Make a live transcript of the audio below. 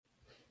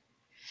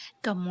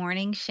Good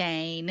morning,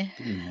 Shane.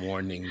 Good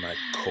morning, my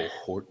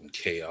cohort in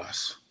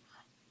chaos.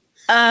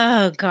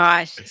 Oh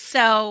gosh.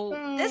 So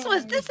Oh. this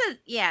is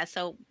yeah,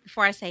 so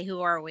before I say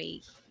who are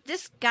we?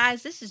 This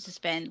has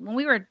just been when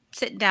we were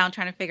sitting down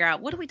trying to figure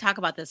out what do we talk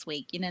about this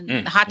week? The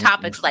Mm, hot mm,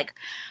 topics mm. like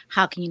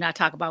how can you not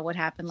talk about what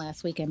happened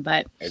last weekend?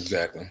 But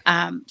Exactly.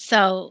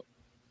 so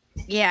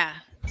yeah,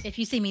 if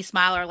you see me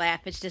smile or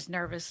laugh, it's just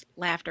nervous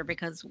laughter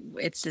because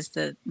it's just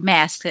a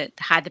mask to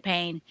hide the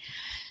pain.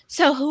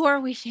 So who are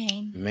we,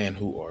 Shane? Man,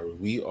 who are we?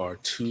 We are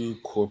two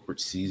corporate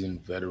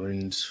seasoned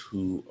veterans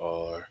who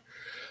are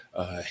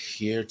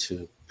here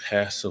to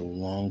pass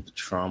along the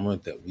trauma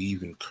that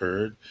we've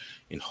incurred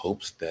in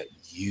hopes that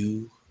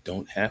you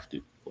don't have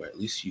to, or at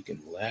least you can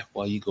laugh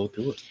while you go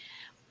through it.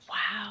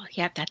 Wow.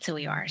 Yep, that's who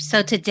we are.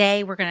 So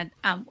today we're gonna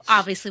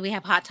obviously we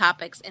have hot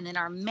topics, and then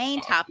our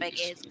main topic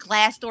is Obviously.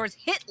 Glassdoor's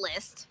hit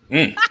list,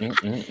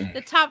 Mm.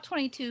 the top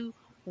 22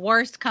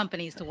 worst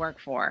companies to work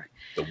for.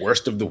 The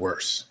worst of the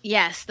worst.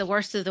 Yes, the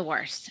worst of the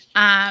worst.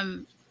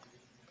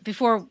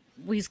 Before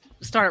we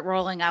started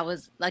rolling, I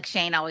was like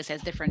Shane always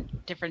has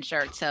different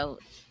shirts. So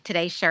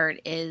today's shirt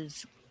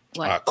is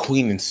what?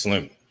 Queen and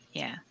Slim.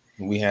 Yeah,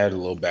 We had a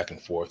little back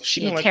and forth.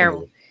 She yeah, didn't like the terrible,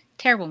 movie.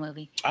 terrible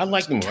movie. I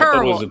liked the movie. I thought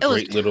it was Terrible. a It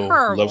was great little love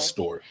terrible.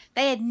 story.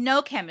 They had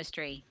no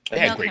chemistry. They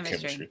had No great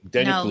chemistry. chemistry.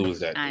 Daniel No, Kaluuya is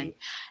that none. dude.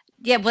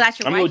 Yeah, well, that's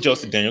your I'm a little wife's jealous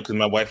of dude. Daniel because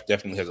my wife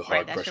definitely has a Right,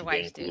 hard that's crush your on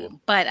Daniel wife's Kaluuya. dude.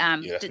 But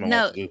Yeah, that's my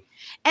no, wife's dude.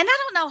 and I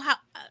don't know how.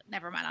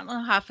 Never mind. I don't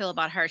know how I feel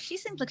about her. She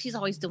seems like she's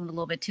always doing a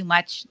little bit too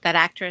much. That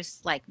actress,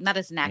 like not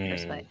as an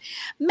actress, but Mm,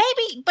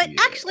 maybe. But yeah.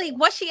 actually,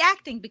 was she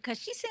acting? Because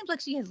she seems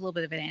like she has a little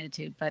bit of an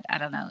attitude. But I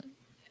don't know.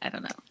 I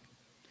don't know.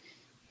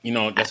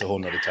 I, That's a whole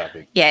nother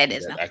topic yeah, it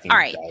is that though. I All can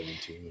right. dive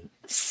into.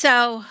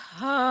 So,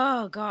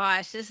 oh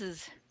gosh, this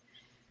is.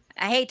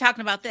 I hate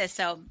talking about this.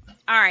 So,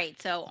 all right.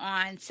 So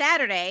on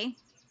Saturday,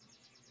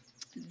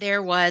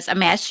 there was a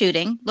mass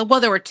shooting. Well,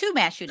 there were two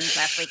mass shootings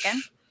last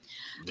weekend.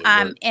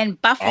 There were In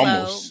Buffalo.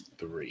 almost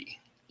three.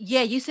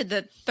 Yeah, you said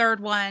the third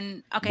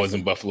one. Okay, Was so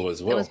in Buffalo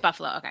as it was well.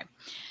 Buffalo. Okay.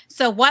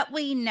 So what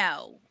we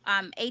know,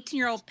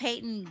 18-year-old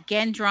Peyton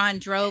Gendron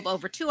drove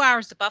over 2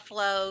 hours to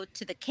Buffalo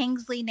to the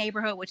Kingsley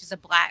neighborhood, which is a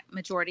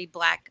majority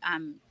black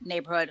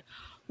neighborhood.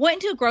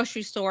 Went into a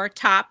grocery store,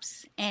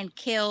 Tops, and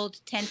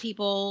killed 10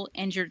 people,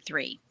 injured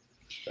three.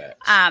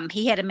 Facts.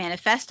 He had a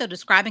manifesto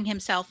describing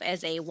himself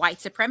as a white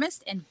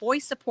supremacist and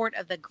voiced support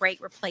of the Great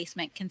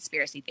Replacement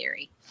conspiracy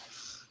theory.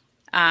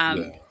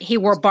 Yeah. He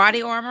wore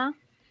body armor,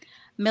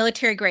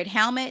 military grade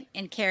helmet,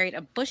 and carried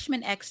a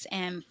Bushman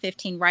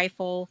XM15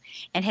 rifle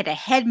and had a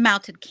head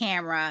mounted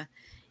camera.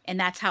 And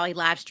that's how he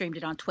live streamed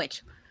it on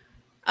Twitch.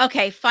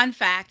 Okay, fun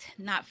fact,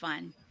 not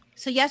fun.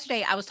 So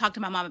yesterday I was talking to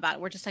my mom about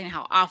it. We're just saying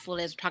how awful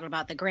it is. We're talking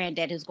about the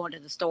granddad who's going to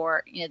the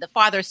store. The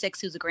father of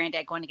six who's a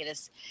granddad going to get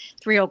his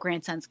 3-year-old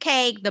grandson's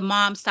cake. The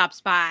mom stops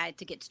by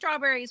to get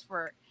strawberries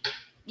for,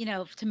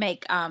 to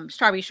make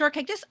strawberry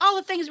shortcake. Just all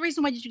the things,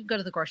 reason why you should go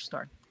to the grocery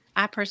store.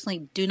 I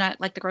personally do not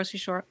like the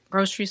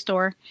grocery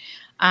store,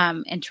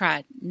 and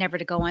try never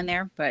to go in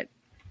there. But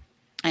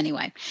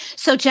anyway,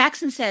 so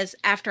Jackson says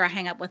after I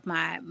hang up with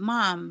my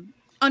mom,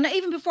 oh no,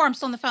 even before I'm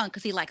still on the phone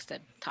because he likes to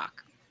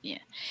talk. Yeah,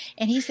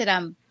 and he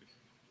said,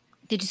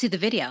 did you see the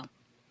video?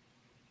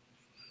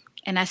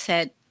 And I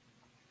said,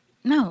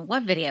 no,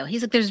 what video?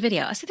 He's like, there's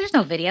video. I said, there's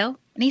no video.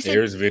 And he said,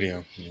 There's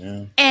video.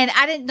 Yeah. and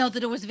I didn't know that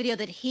there was video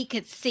that he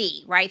could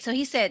see, right? So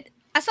he said,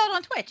 I saw it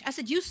on Twitch. I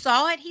said, you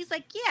saw it? He's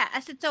like, yeah. I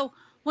said, so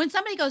when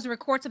somebody goes to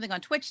record something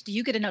on Twitch, do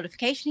you get a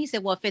notification? He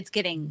said, well, if it's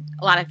getting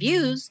a lot of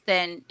views,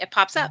 then it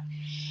pops up.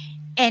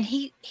 And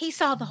he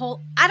saw the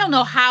whole. I don't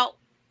know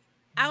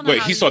Wait,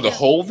 how he these saw the kids.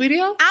 whole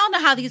video? I don't know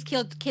how these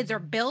kids are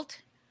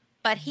built,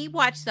 but he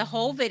watched the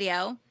whole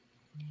video,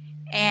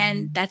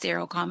 and that's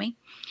Arrow, call me,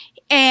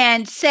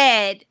 and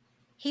said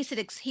he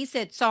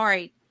said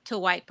sorry to a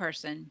white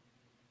person.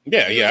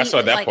 Yeah, I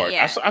saw that Like part.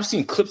 yeah, I've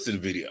seen clips of the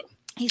video.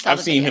 he saw I've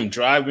the seen video. him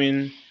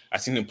driving. I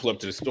seen him pull up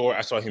to the store.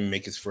 I saw him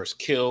make his first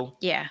kill.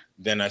 Yeah.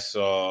 Then I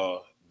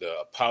saw the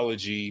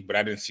apology, but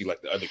I didn't see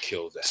like the other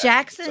kills that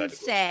Jackson happened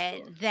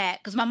said that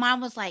because my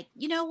mom was like,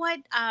 you know what?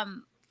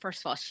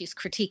 First of all, she's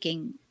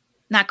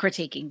not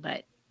critiquing,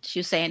 but she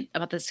was saying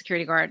about the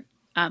security guard.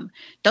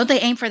 Don't they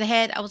aim for the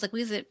head? I was like,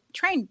 we was a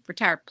trained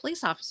retired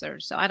police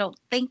officers, so I don't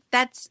think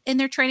that's in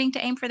their training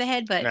to aim for the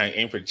head. But now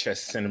aim for the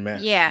chest, center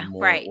mass, yeah,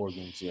 more right.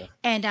 organs. Yeah.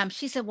 And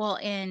she said, well,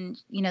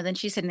 then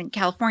she said in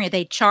California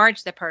they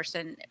charge the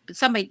person,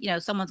 somebody,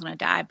 someone's going to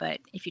die, but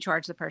if you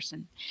charge the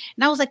person,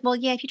 and I was like, well,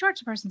 yeah, if you charge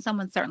the person,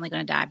 someone's certainly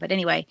going to die. But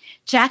anyway,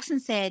 Jackson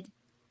said,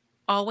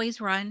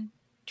 always run,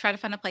 try to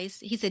find a place.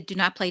 He said, do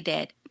not play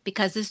dead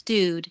because this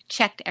dude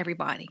checked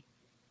everybody.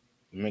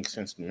 It makes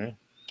sense to me.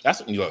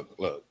 That's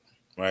look,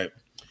 right?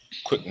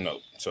 Quick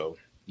note. So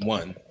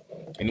one,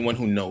 anyone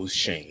who knows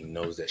Shane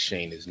knows that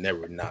Shane is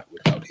never not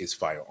without his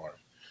firearm.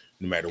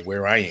 No matter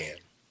where I am,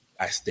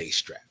 I stay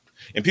strapped.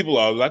 And people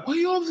are like, well,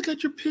 you always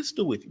got your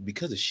pistol with you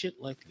because of shit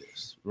like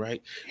this,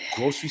 right?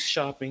 Grocery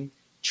shopping,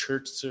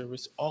 church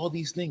service, all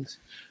these things.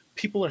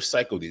 people are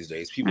psycho these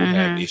days. People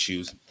have Mm-hmm.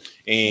 issues,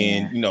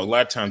 and Yeah. a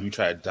lot of times we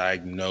try to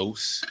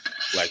diagnose,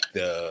 like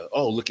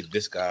look at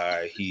this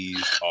guy,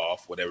 he's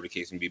off, whatever the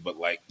case may be. But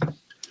like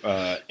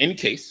any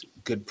case,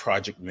 good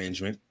project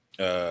management.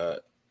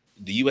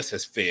 The U.S.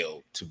 has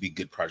failed to be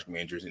good project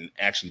managers and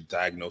actually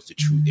diagnose the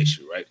true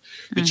issue. Right,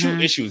 the true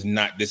Mm-hmm. issue is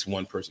not this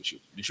one person issue.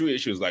 The true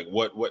issue is like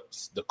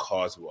what's the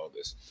cause of all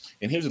this.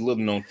 And here's a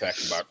little known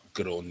fact about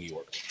good old New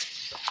York.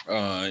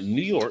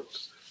 New York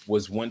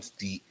was once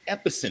the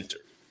epicenter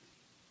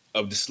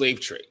of the slave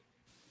trade,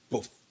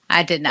 but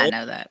I did not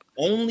know that.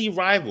 only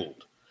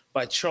rivaled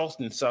by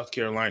Charleston, South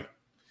Carolina.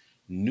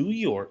 New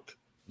York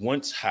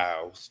once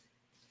housed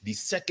the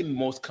second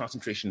most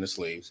concentration of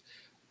slaves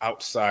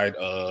outside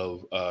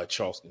of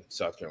Charleston,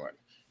 South Carolina.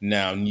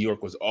 Now, New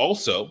York was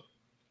also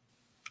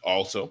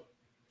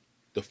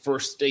the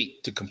first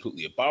state to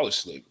completely abolish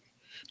slavery.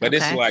 But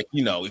it's Okay. like,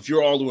 if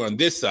you're all the way on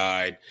this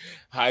side,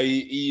 how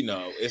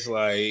it's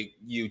like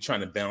you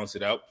trying to balance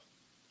it out.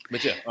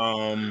 But yeah,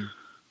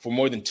 for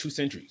more than 2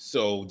 centuries.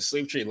 So the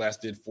slave trade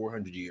lasted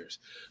 400 years.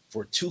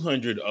 For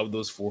 200 of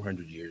those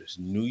 400 years,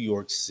 New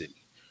York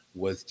City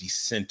was the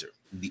center,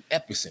 the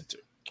epicenter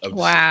of the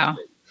slave Wow.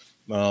 trade.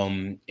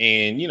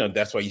 And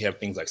that's why you have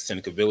things like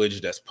Seneca Village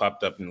that's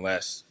popped up in the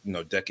last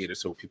decade or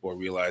so. People are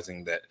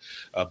realizing that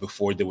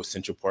before there was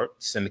Central Park,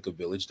 Seneca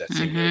Village, that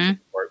same area, Mm-hmm.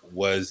 Central Park,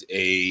 was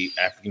a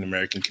African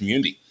American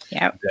community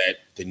Yep. that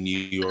the New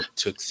York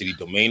took city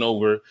domain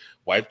over,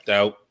 wiped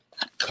out,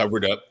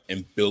 covered up,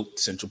 and built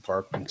Central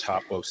Park on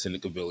top of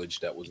Seneca Village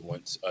that was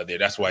once there.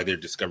 That's why they're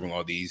discovering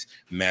all these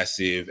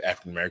massive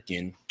African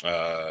American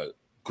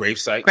grave Great.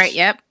 sites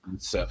Yep.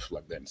 and stuff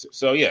like that.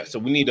 So yeah, so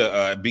we need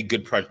to be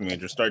good project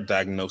manager, start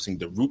diagnosing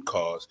the root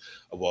cause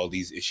of all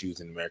these issues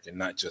in America,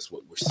 not just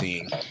what we're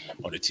seeing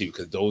on the TV,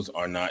 because those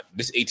are not.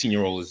 This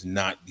 18-year-old is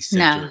not the No.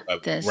 center of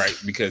it, This. right?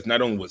 Because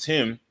not only was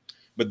him,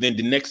 but then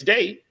the next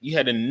day you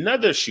had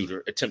another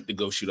shooter attempt to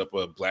go shoot up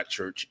a black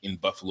church in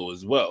Buffalo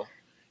as well.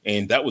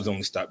 And that was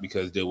only stopped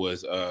because there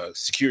was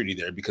security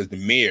there, because the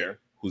mayor,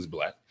 who's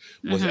black,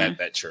 was Mm-hmm. at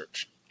that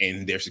church,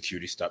 and their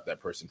security stopped that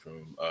person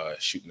from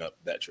shooting up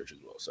that church as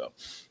well. So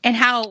And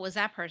how old was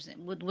that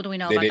person? What do we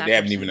know about that they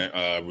haven't person?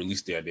 even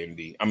released the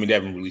identity. I mean, they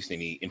haven't released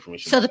any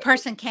information. So about the that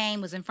person came,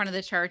 was in front of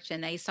the church,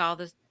 and they saw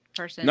this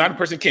person. Not a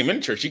person came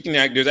in church. You can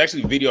there's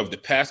actually video of the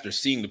pastor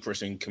seeing the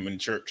person come in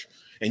church,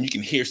 and you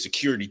can hear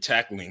security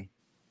tackling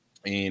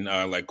and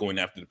like going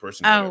after the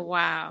person. Oh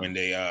wow! When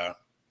they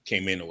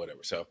came in or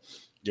whatever. So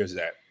there's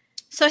that.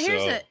 So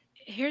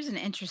here's an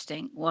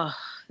interesting. Well,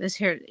 this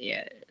here,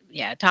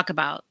 yeah. Talk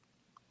about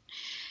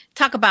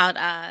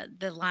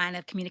the line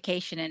of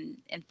communication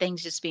and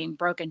things just being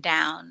broken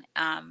down.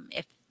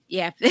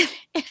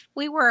 If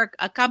we were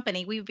a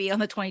company, we would be on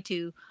the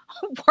 22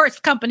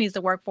 worst companies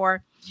to work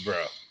for.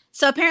 Bro.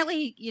 So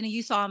apparently,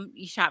 you saw him.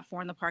 You shot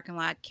 4 in the parking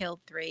lot, killed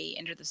 3,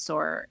 entered the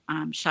store,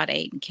 shot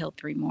 8, and killed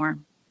 3 more.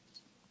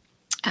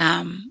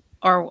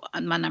 Or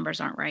my numbers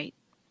aren't right.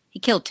 He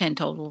killed 10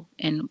 total,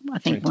 and I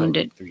think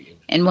wounded 3.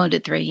 and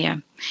wounded 3. Yeah,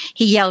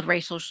 he yelled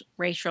racial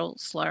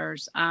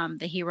slurs.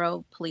 The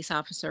hero police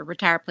officer,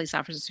 retired police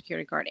officer,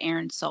 security guard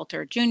Aaron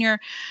Salter Jr.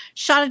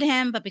 shot at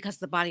him, but because of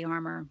the body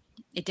armor,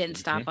 it didn't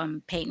stop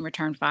him. Peyton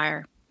returned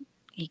fire.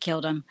 He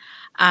killed him.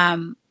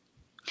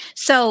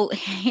 So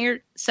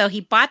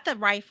he bought the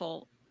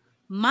rifle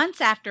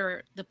months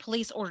after the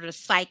police ordered a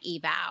psych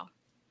eval.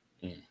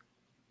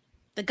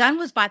 The gun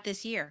was bought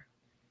this year.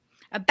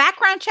 A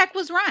background check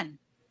was run.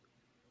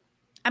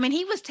 I mean,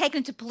 he was taken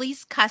into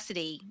police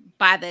custody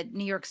by the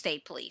New York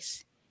State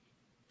Police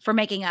for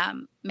making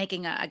a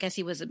I guess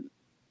he was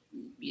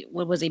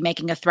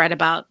making a threat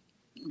about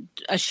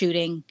a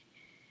shooting.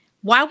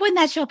 Why wouldn't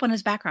that show up on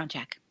his background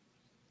check?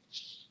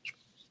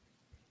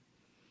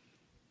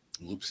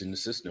 Loops in the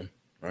system,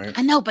 right?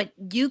 I know, but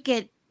you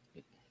get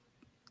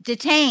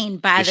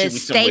detained by the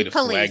state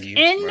police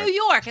in New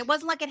York. It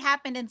wasn't like it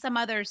happened in some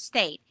other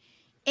state.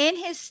 In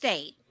his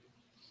state.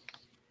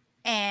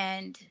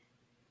 And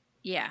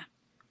yeah.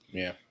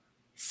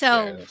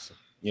 So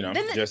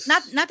just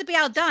not to be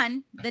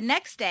outdone, the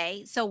next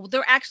day, so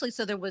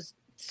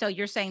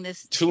you're saying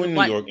this 2 in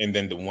New York and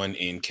then the 1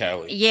 in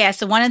Cali. Yeah,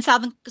 so 1 in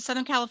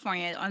Southern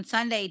California. On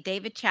Sunday,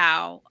 David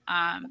Chow,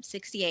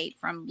 68,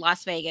 from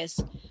Las Vegas,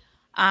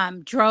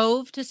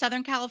 drove to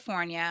Southern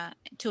California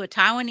to a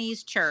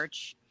Taiwanese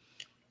church,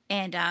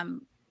 and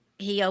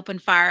he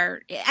opened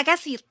fire. I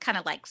guess he kind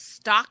of like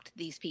stalked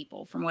these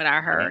people, from what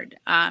I heard.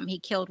 He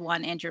killed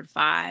 1, injured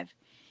 5.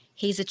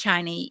 He's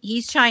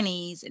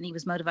Chinese, and he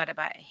was motivated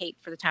by hate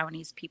for the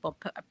Taiwanese people.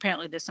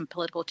 Apparently, there's some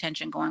political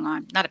tension going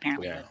on. Not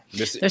apparently. Yeah,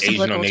 this there's some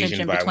political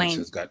tension violence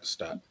has got to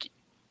stop.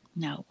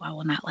 No, I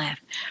will not laugh.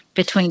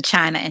 Between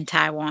China and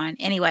Taiwan.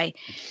 Anyway,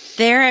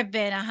 there have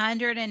been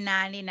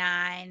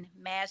 199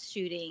 mass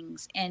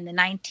shootings in the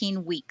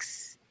 19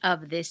 weeks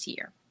of this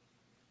year.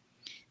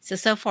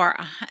 So far,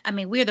 I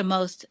mean, we are the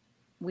most.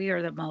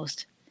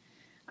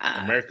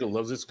 America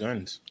loves its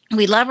guns.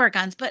 We love our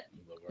guns, but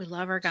we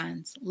love our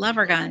guns. Love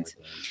our guns.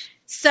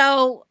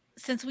 So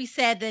since we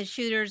said the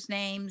shooters'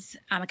 names,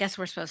 I guess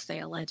we're supposed to say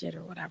alleged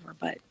or whatever.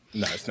 But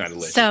No, it's not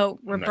alleged. so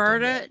I'm not doing that.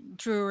 Roberta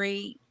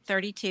Drury,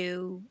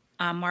 32,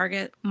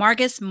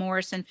 Margus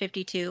Morrison,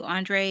 52,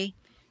 Andre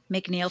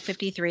McNeil,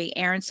 53,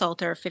 Aaron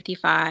Salter,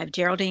 55,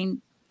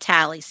 Geraldine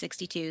Talley,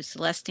 62,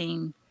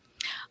 Celestine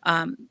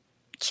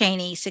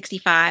Cheney,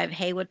 65,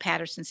 Haywood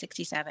Patterson,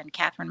 67,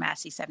 Catherine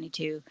Massey,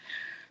 72,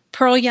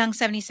 Pearl Young,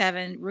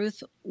 77,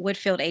 Ruth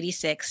Woodfield,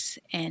 86,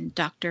 and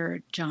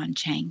Dr. John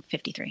Chang,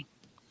 53.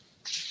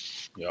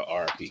 Yeah,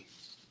 RP.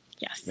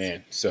 Yes.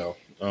 Man, so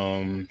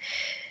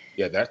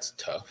yeah, that's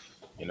tough,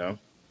 you know.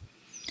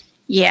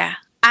 Yeah.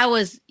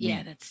 That's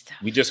tough.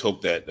 We just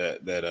hope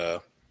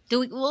that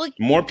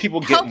more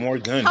people get hope, more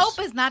guns. Hope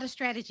is not a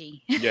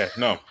strategy. Yeah,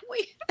 no.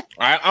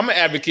 I'm an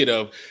advocate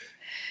of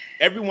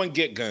everyone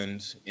get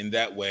guns in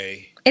that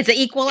way. It's an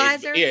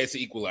equalizer? It's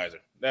an equalizer.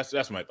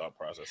 That's my thought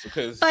process.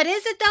 But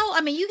is it though?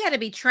 I mean, you got to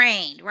be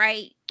trained,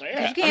 right?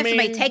 Yeah, you can't have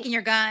somebody taking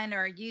your gun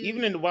or you.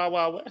 Even in the Wild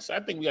Wild West, I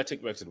think we got to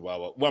take it back to the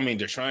Wild Wild. Well, I mean,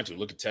 they're trying to.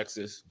 Look at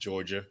Texas,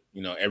 Georgia.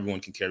 You know, everyone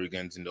can carry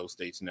guns in those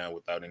states now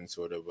without any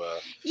sort of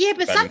yeah,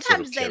 but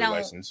sometimes they don't.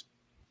 License.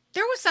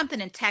 There was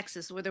something in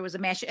Texas where there was a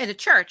mass at a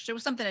church. There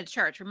was something at a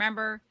church,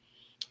 remember?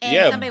 And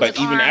yeah, but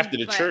even after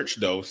the church,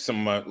 though,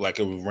 some like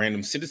a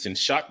random citizen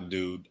shot the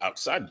dude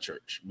outside the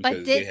church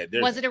because they had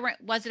their. Was it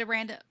a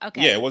random?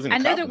 Okay. Yeah, it wasn't. I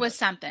know there was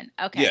something.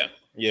 Okay.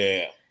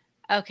 Yeah.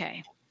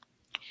 Okay.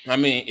 I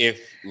mean,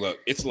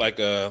 it's like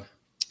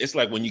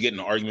when you get in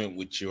an argument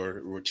with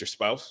your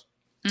spouse,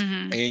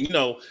 and you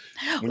know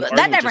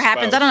that never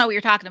happens. I don't know what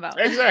you're talking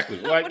about. Exactly.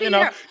 Like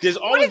there's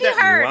always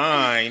that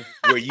line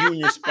where you and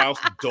your spouse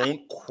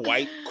don't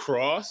quite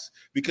cross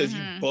because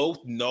you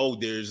both know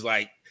there's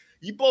like.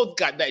 You both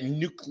got that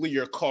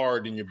nuclear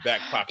card in your back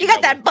pocket. You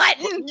got that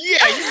button.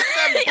 Yeah, you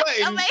got that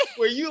button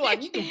where you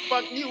like you can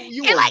fuck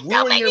you will like,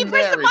 ruin your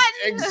marriage.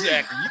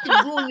 Exactly. You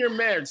can ruin your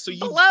marriage. So you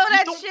blow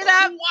that don't shit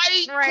up.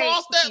 Quite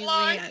cross that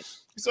line.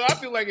 So I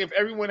feel like if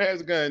everyone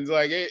has guns,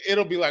 like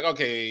it'll be like,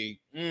 okay,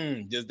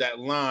 there's that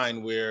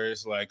line where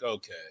it's like,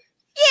 okay.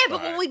 Yeah,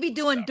 but when we be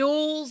doing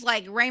duels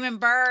like Raymond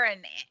Burr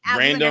and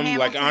random,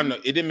 like I don't know,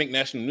 it didn't make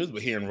national news,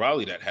 but here in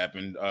Raleigh that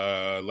happened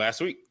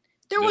last week.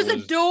 There was a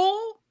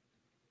duel.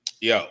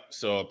 Yo,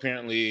 so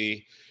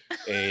apparently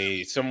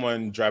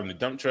someone driving a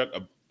dump truck,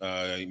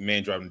 a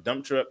man driving a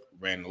dump truck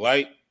ran the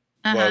light.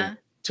 Well,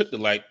 took the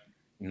light,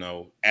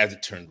 as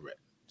it turned red.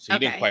 So he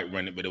didn't quite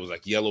run it, but it was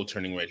like yellow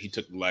turning red. He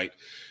took the light.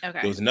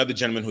 Okay. There was another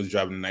gentleman who was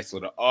driving a nice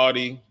little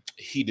Audi.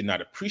 He did not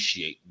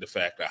appreciate the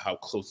fact that how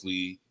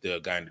closely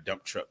the guy in the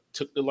dump truck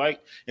took the light.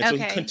 And so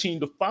he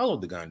continued to follow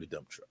the guy in the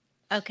dump truck.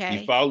 Okay.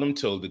 He followed him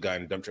till the guy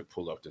in the dump truck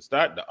pulled off to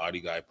start. The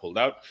Audi guy pulled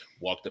out,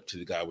 walked up to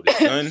the guy with his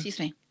gun. Excuse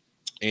me.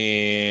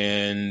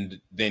 And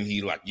then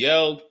he like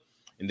yelled,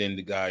 and then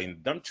the guy in the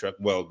dump truck,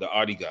 the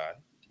Audi guy,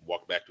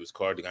 walked back to his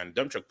car. The guy in the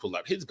dump truck pulled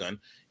out his gun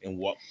and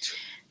walked.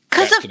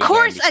 Because of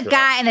course a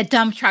guy in a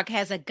dump truck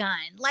has a gun.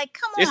 Like,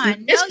 come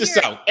on. It's the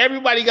South.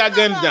 Everybody got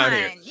guns down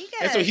here.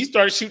 And so he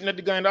started shooting at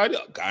the guy in the Audi.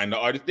 Guy in the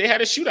Audi. They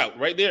had a shootout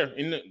right there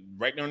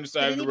right there on the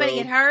side of the road. Did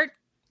anybody get hurt?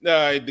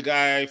 The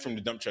guy from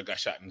the dump truck got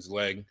shot in his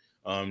leg.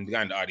 The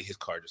guy in the Audi, his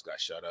car just got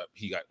shot up.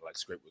 He got like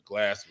scraped with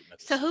glass.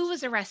 So who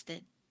was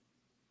arrested?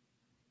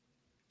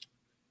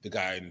 The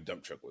guy in the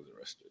dump truck was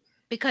arrested.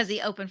 Because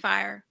he opened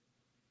fire?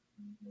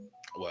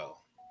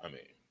 Well, I mean,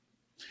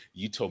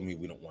 you told me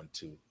we don't want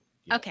to.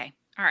 Okay.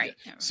 All right.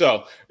 Yeah.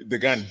 So the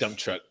guy in the dump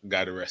truck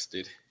got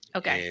arrested.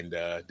 Okay. And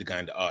the guy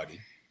in the Audi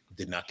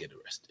did not get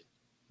arrested.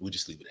 We'll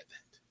just leave it at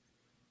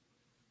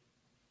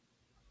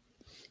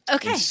that.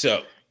 Okay. And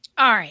so,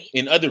 all right.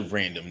 In other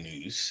random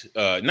news,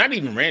 not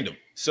even random.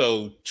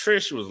 So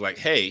Trish was like,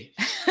 hey,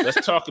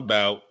 let's talk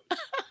about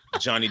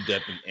Johnny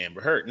Depp and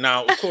Amber Heard.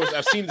 Now, of course,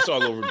 I've seen this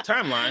all over the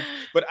timeline,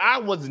 but I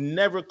was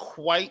never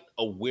quite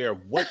aware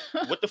of what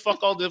the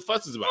fuck all the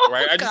fuss is about,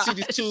 right? I just see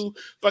these two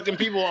fucking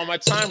people on my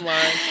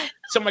timeline.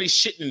 Somebody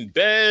shitting in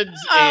beds.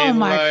 Oh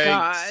my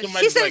god!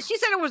 She said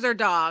it was her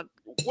dog.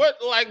 What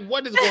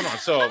is going on?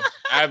 So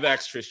I've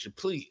asked Trisha,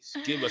 please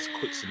give us a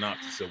quick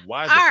synopsis of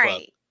why the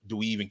fuck do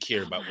we even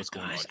care about what's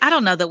going on? I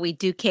don't know that we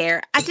do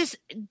care.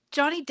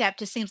 Johnny Depp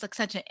just seems like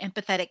such an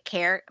empathetic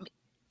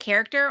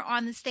character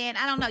on the stand.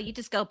 I don't know. You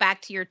just go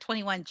back to your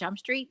 21 Jump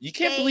Street. You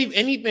can't believe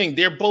anything.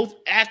 They're both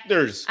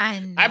actors. I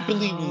know. I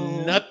believe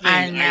nothing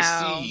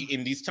I see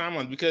in these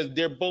timelines because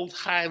they're both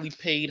highly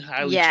paid,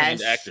 highly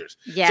trained actors.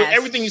 Yes. So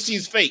everything you see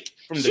is fake.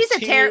 She's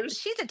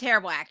a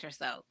terrible actress,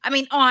 though. I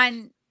mean,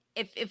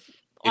 if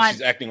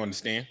she's acting on the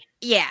stand.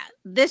 Yeah,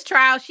 this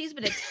trial, she's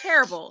been a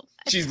terrible.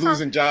 She's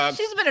losing jobs.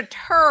 She's been a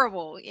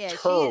terrible.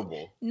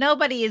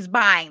 Nobody is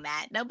buying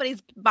that.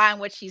 Nobody's buying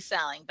what she's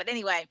selling. But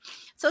anyway,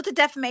 so it's a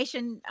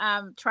defamation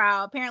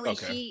trial. Apparently,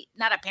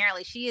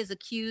 she has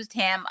accused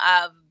him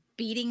of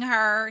beating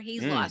her.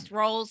 He's lost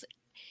roles.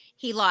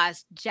 He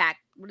lost Jack.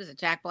 What is it?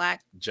 Jack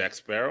Black? Jack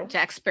Sparrow?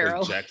 Jack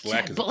Sparrow. Jack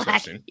Black is a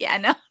person. Yeah, I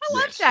know. I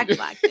love Jack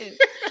Black, too.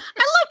 I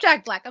love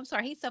Jack Black. I'm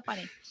sorry. He's so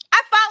funny.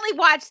 I finally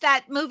watched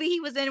that movie he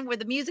was in where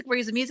he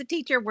was a music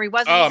teacher, where he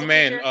wasn't. Oh,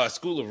 man.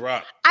 School of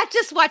Rock. I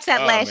just watched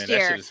that last year.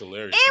 That shit is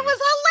hilarious. It was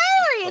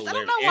hilarious. I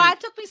don't know why it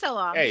took me so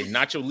long. Hey,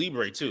 Nacho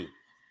Libre too.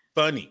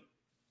 Funny.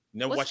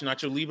 Never watched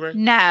Nacho Libre?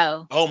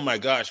 No. Oh my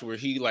gosh, where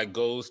he like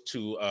goes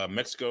to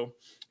Mexico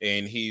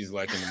and he's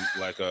like in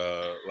like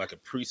a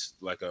priest,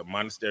 like a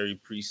monastery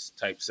priest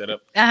type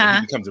setup, and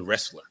he becomes a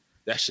wrestler.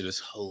 That shit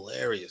is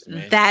hilarious,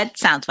 man. That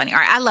sounds funny. All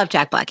right, I love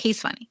Jack Black.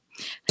 He's funny.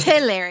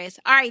 Hilarious.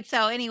 All right,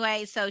 so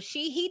anyway, so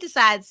he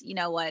decides, you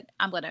know what?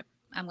 I'm gonna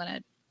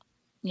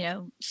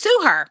sue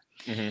her.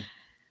 Mm-hmm.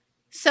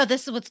 So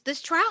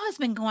this trial has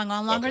been going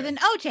on longer than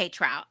OJ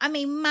trial. I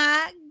mean,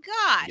 my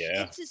gosh,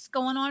 it's just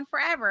going on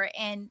forever.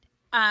 And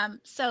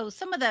so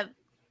some of the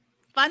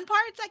fun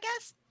parts, I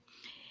guess.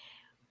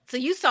 So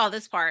you saw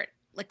this part,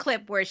 the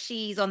clip where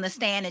she's on the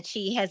stand and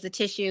she has the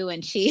tissue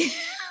and she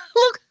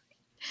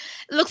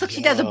looks like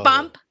she does a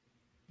bump.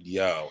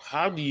 Yo,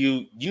 how do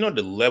you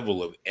the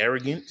level of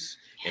arrogance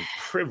and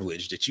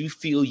privilege that you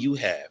feel you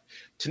have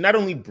to not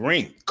only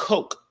bring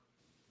coke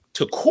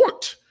to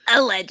court,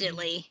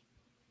 allegedly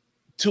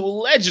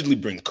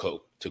bring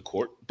coke to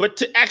court, but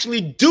to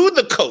actually do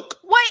the coke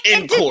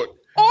in court.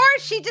 Or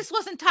she just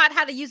wasn't taught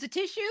how to use a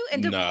tissue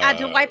and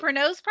to wipe her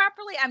nose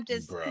properly. I'm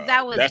just, because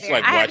that was that's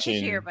like I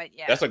watching. Here, but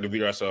yeah, that's like the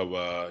video I saw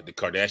of the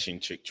Kardashian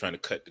chick trying to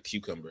cut the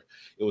cucumber.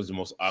 It was the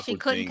most awkward thing. She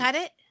couldn't cut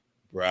it.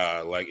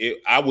 Bruh, like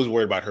I was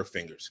worried about her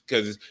fingers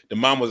because the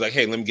mom was like,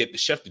 "Hey, let me get the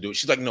chef to do it."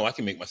 She's like, "No, I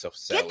can make myself a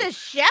salad." Get the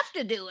chef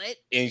to do it.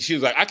 And she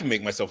was like, "I can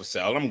make myself a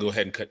salad. I'm gonna go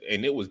ahead and cut."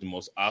 And it was the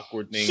most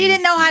awkward thing. She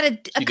didn't know how to.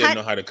 Didn't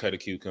know how to cut a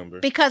cucumber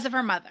because of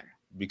her mother.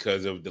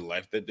 Because of the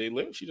life that they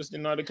lived, she just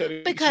didn't know how to cut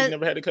it. Because she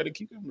never had to cut a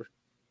cucumber.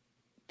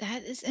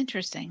 That is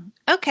interesting.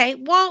 Okay,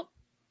 well.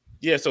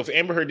 Yeah, so if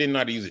Amber Heard didn't know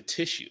how to use a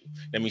tissue,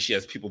 that means she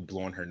has people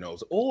blowing her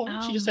nose, or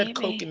she just had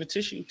coke in the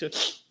tissue to.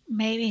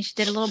 Maybe she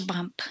did a little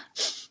bump.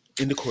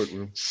 In the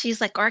courtroom.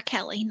 She's like R.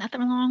 Kelly. Nothing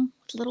wrong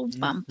with a little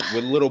bump.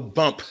 With a little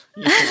bump.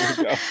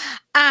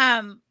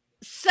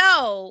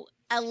 So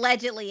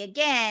allegedly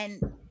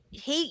again,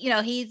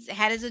 he's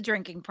had a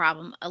drinking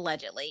problem,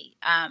 allegedly.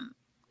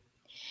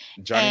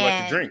 Johnny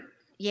liked to drink.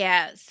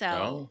 Yeah.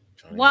 So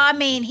I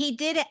mean, he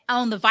did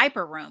own the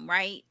Viper Room,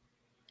 right?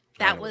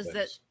 That was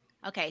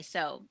okay,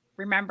 so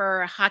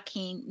remember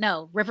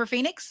River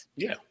Phoenix?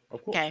 Yeah,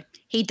 of course. Okay.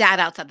 He died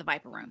outside the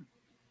Viper Room.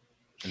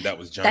 And that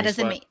was Johnny's spot? That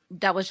doesn't mean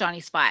that was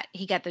Johnny's spot.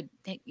 He got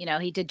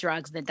he did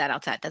drugs and then died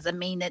outside. Doesn't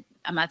mean that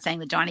I'm not saying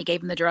that Johnny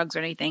gave him the drugs or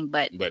anything,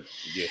 but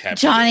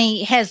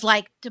Johnny has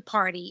liked to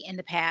party in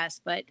the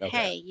past. But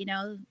hey,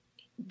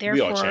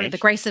 therefore the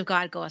grace of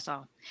God go us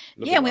all.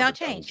 We all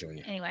change.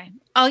 Anyway.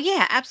 Oh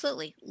yeah,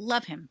 absolutely.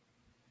 Love him.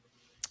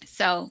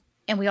 So,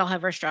 and we all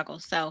have our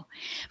struggles. So,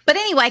 but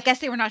anyway, I guess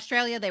they were in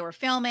Australia. They were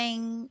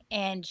filming,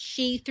 and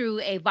she threw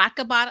a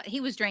vodka bottle.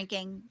 He was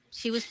drinking.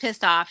 She was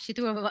pissed off. She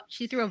threw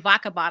a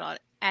vodka bottle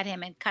at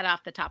him and cut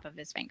off the top of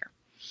his finger.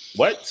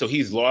 What? So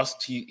he's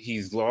lost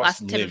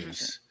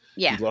limbs.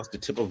 Yeah, he lost the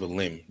tip of a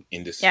limb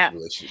in this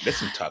relationship. That's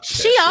some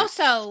toxic.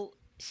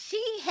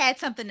 She had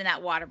something in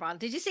that water bottle.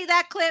 Did you see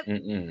that clip?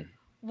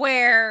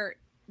 Where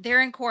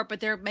they're in court, but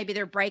they're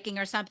breaking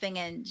or something,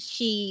 and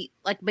she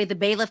the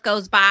bailiff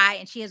goes by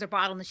and she has her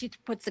bottle and she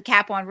puts the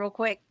cap on real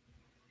quick.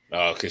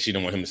 Oh, because she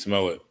didn't want him to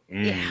smell it.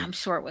 Yeah, I'm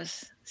sure it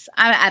was.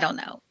 I don't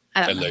know.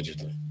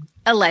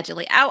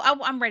 Allegedly.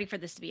 I'm ready for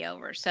this to be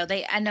over. So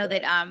I know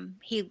that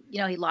he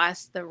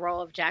lost the role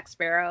of Jack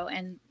Sparrow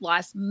and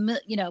lost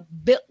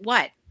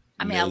what?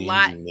 I mean, millions, a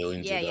lot.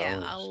 Millions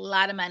a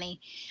lot of money.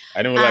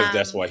 I didn't realize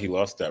that's why he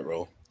lost that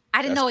role.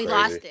 I didn't know he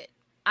lost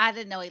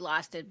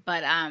it.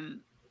 But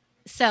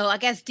so I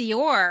guess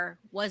Dior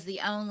was the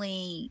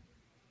only,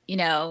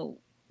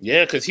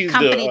 because he's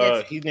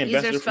the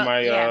ambassador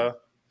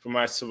for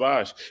my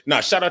Sauvage.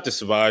 Now, shout out to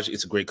Sauvage.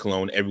 It's a great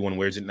cologne. Everyone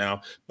wears it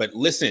now. But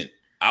listen,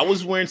 I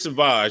was wearing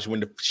Sauvage when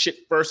the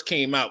shit first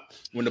came out,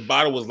 when the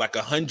bottle was like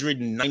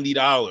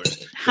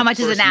 $190. How much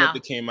is it now?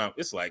 It came out.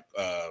 It's like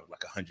 $100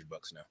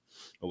 now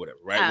or whatever,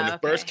 right? When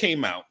it first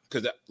came out,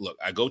 because look,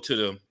 I go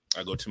to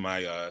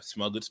my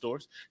smell good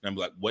stores and I'm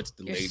like, what's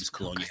the latest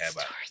cologne you have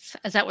out?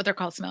 Is that what they're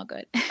called? Smell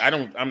good?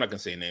 I'm not gonna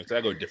say names.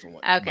 I go to different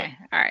ones. Okay,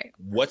 all right.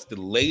 What's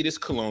the latest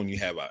cologne you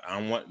have out? I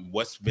don't want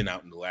what's been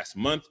out in the last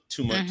month,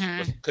 2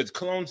 months, because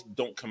colognes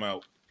don't come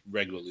out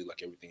regularly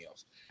like everything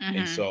else.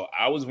 And so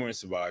I was wearing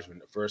Sauvage when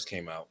it first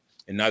came out,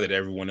 and now that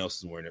everyone else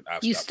is wearing it,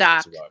 I've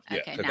stopped. Yeah,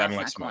 because I don't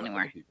like smelling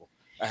like other people.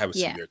 I have a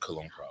severe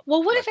cologne problem.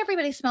 Well, what if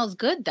everybody smells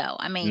good though?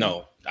 I mean,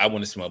 no, I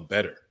want to smell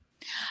better.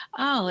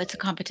 Oh, it's a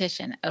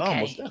competition. Okay. Oh,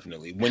 most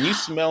definitely. When you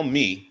smell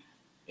me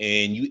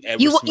and you ever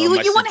you smell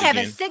my want to have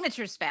again, a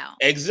signature smell.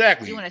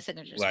 Exactly. You want a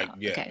signature smell.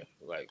 Yeah,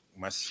 like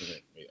my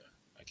scent.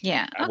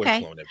 Yeah.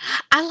 Okay.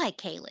 I like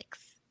Calyx.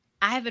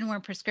 I have been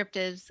wearing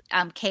prescriptives.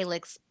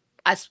 Calyx.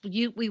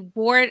 We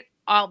wore it.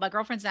 All my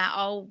girlfriends and I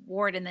all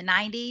wore it in the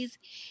 90s,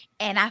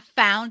 and I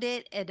found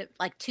it at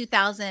like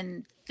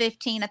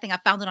 2015. I think I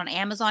found it on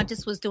Amazon.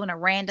 Just was doing a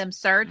random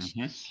search,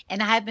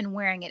 and I have been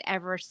wearing it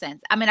ever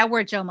since. I mean, I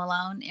wear Joe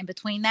Malone in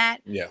between that,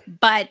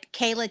 but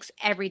Calyx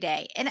every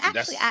day. And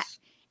actually,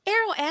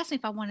 Errol asked me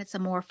if I wanted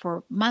some more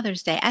for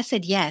Mother's Day. I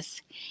said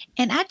yes,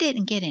 and I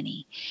didn't get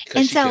any.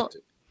 And so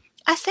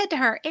I said to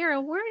her,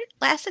 Ariel,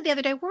 I said the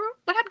other day, what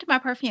happened to my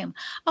perfume?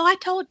 Oh, I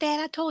told Dad,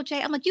 I told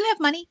Jay. I'm like, you have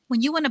money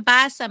when you want to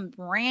buy some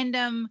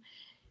random,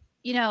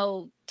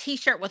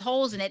 t-shirt with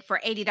holes in it for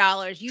 $80.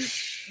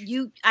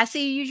 I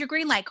see you use your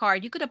green light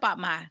card. You could have bought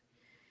my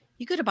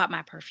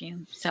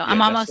perfume. So Yeah,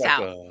 I'm almost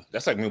out.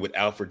 that's like me with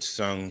Alfred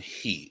Sung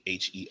He,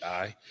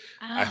 Hei.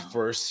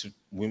 Oh,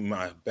 When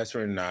my best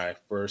friend and I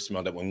first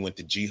smelled it when we went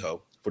to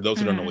Jiho. For those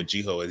who don't know what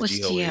mm. Jiho is, What's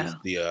Jiho is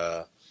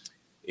Geo?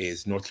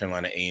 is North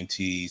Carolina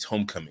A&T's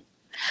homecoming.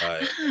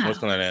 North Oh,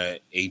 Carolina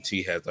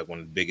A&T has like one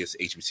of the biggest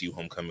HBCU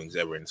homecomings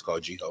ever, and it's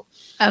called Jiho.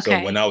 So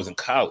when okay. I was in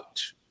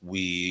college,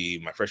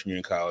 my freshman year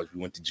in college,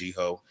 we went to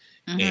Jiho,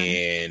 Hmm.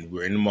 and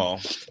we're in the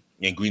mall.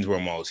 And Greensboro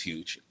Mall is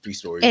huge, 3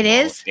 stories It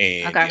mall, is?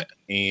 and Okay.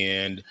 yeah,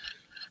 and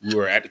we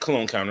were at the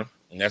cologne counter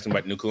and asked him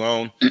about new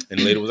cologne. And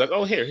the lady was like,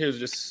 "Oh, here's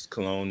this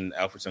cologne,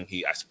 Alfred Sung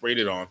He." I sprayed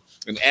it on,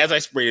 and as I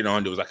sprayed it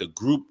on, there was like a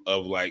group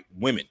of like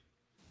women,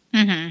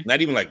 Hmm.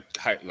 not even like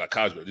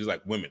college girls, just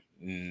like women.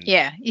 And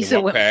Yeah. You they said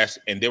walked what? past,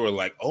 and they were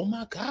like, "Oh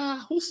my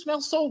god, who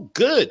smells so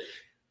good?"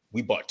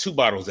 We bought 2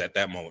 bottles at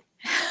that moment,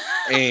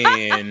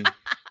 and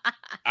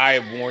I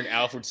have worn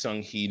Alfred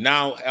Sung He.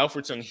 Now,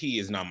 Alfred Sung He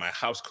is now my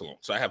house cologne.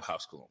 So I have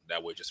house cologne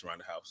that way just around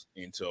the house.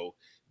 And so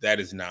that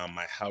is now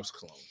my house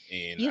cologne.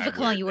 And You have I a wear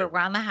cologne it you wear every.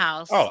 around the Oh,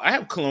 house. I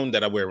have cologne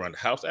that I wear around the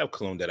house. I have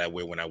cologne that I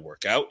wear when I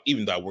work out.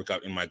 Even though I work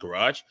out in my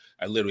garage,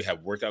 I literally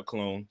have workout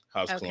cologne,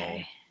 house cologne.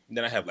 Okay. And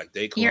then I have like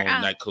day You're cologne,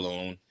 out. night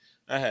cologne.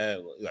 I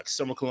have like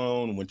summer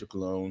cologne, winter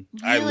cologne.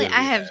 I Really? I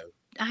literally have have,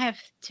 I have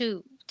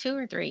two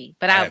or three,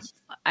 but I I have,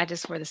 I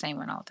just wear the same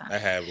one all the time. I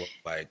have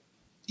like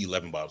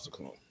 11 bottles of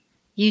cologne.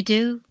 You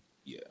do?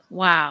 Yeah.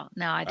 Wow.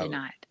 No, I I, do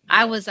not. I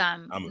yeah. was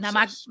I'm now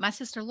my obsessed. my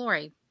sister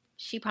Lori,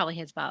 she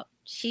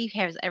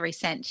has every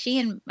scent. She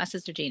and my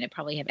sister Gina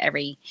probably have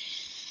every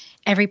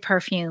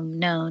perfume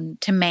known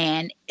to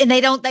man. And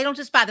they don't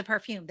just buy the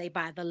perfume. They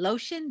buy the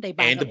lotion, they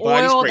buy And the the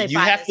body oil, spray. they You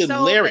buy have the to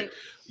soap, layer it.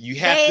 they You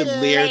have they to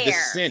layer the layer.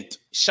 scent.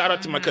 Shout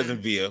out to my cousin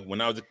Mhm.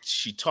 Via.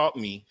 She taught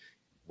me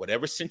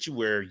whatever scent you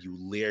wear, you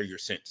layer your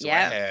scent. So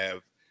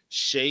Yep.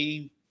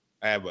 shea,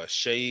 I have a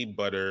shea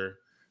butter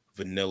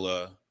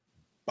vanilla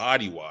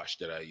body wash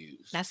that I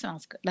use. That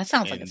smells good. That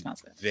sounds like it And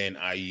smells good. then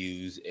I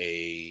use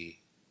a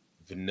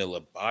vanilla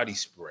body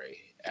spray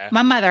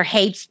My after. mother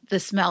hates the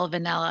smell of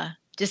vanilla,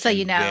 just so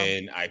you And know.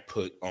 then I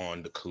put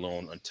on the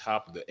cologne on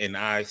top of it. And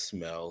I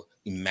smell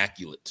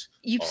immaculate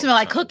You all the smell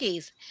like time.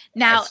 cookies. I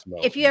Now,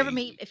 smell if you ever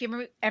meet amazing. if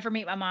you ever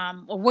meet my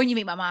mom, or when you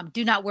meet my mom,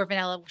 do not wear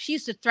vanilla. She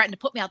used to threaten to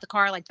put me out the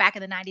car, like back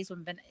in the 90s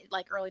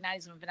like early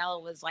 90s when vanilla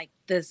was like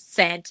the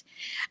scent.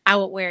 I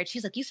would wear it.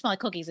 She's like, "You smell like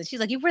cookies." And she's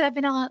like, "You wear that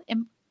vanilla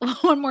and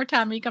one more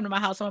time when you come to my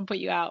house, I'm gonna put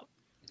you out."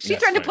 She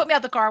That's threatened to funny. put me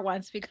out the car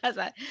once because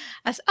I'm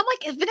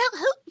like,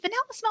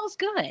 Vanilla smells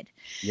good."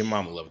 Your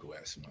mama loved the way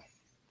I smell.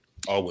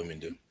 All women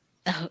do.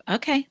 Oh,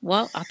 okay.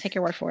 Well, I'll take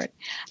your word for it.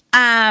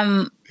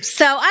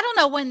 So I don't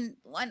know when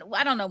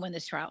I don't know when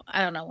this trial,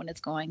 I don't know when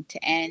it's going to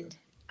Yeah. end.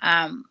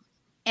 Um,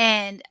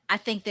 and I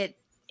think that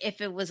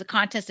if it was a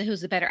contest of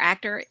who's the better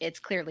actor, it's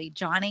clearly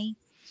Johnny.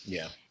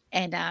 Yeah.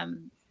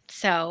 And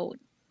so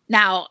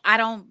now I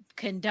don't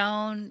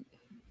condone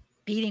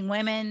beating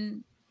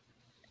women,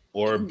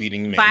 Or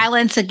beating men.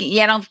 violence.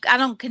 Yeah, I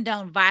don't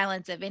condone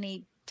violence of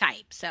any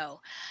type.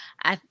 So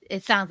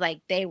it sounds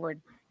like they were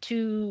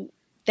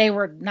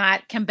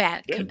not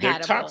They're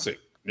compatible. toxic.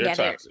 They're Yeah,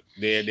 they're toxic.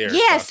 They're a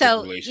yeah, toxic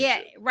so yeah,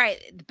 relationship.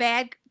 right.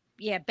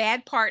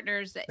 Bad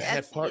partners. Bad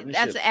That's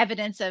partnerships.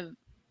 evidence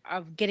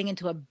of getting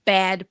into a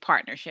bad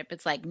partnership.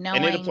 It's like And it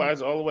knowing,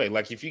 applies all the way.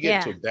 Like if you get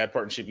into yeah, a bad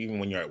partnership, even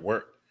when you're at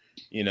work,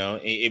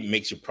 it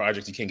makes your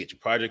projects, you can't get your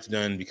projects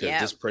done because yeah,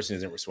 this person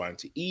isn't responding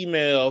to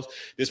emails.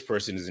 This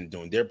person isn't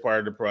doing their part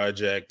of the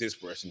project. This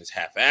person is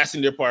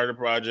half-assing their part of the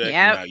project.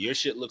 yep. Now your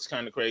shit looks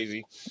kind of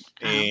crazy.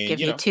 I'll And give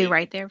you two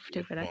right there for two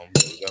yeah, for that. well,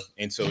 there we go.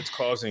 And so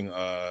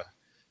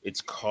it's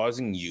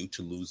causing you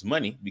to lose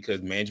money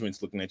because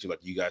management's looking at you like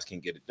you guys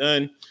can't get it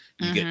done.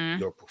 You get Mm-hmm.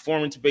 your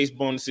performance-based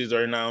bonuses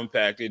are now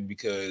impacted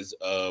because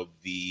of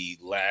the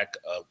lack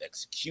of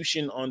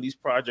execution on these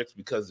projects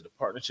because of the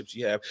partnerships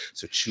you have.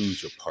 So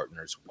choose your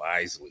partners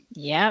wisely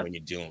Yep. when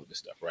you're dealing with this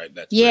stuff, right?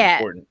 That's very Yeah.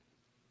 important.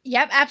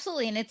 Yep.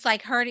 Absolutely. And it's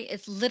like hurting.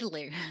 It's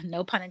literally,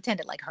 no pun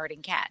intended, like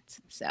hurting cats.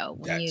 So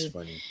That's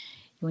funny.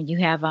 when you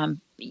have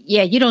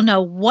yeah, you don't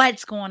know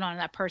what's going on in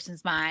that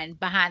person's mind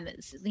behind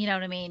this, you know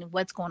what I mean,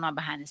 what's going on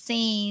behind the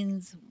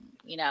scenes,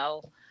 you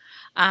know.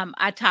 I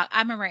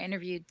remember I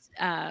interviewed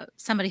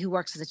somebody who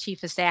works as a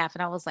chief of staff,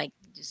 and I was like,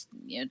 just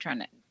trying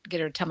to get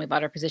her to tell me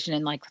about her position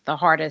and like the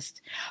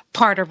hardest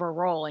part of her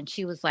role, and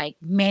she was like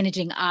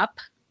managing up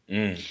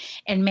Mm.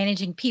 and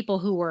managing people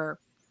who were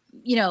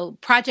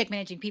project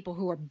managing people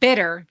who were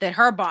bitter that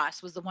her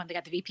boss was the one that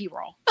got the VP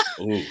role.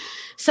 Ooh.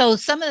 So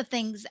some of the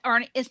things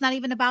aren't, it's not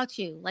even about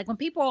you. Like when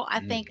people,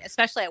 I think, Mm.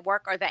 especially at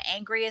work, are the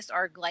angriest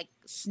or like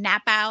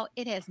snap out,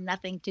 it has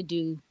nothing to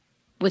do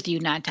with you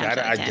 9 times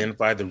Gotta out of 10.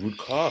 identify the root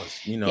cause.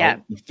 Yeah.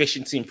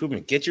 Efficiency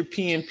improvement. Get your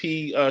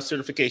PMP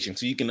certification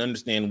so you can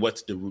understand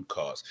what's the root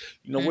cause.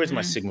 Where's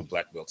my Sigma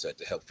black belts at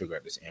to help figure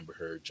out this Amber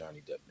Heard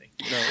Johnny Depp thing?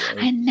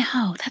 I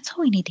know. That's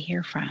all we need to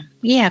hear from.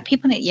 Yeah,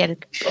 people need.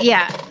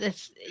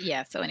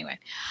 Yeah. So anyway,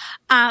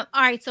 all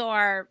right.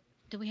 So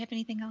do we have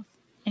anything else?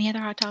 Any other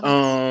hot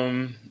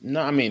topics?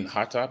 No. I mean,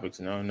 hot topics.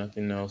 No,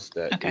 nothing else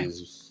that Okay.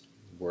 is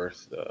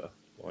worth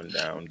going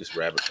down this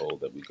rabbit hole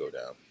that we go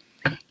down.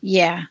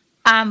 Yeah.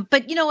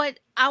 But you know what?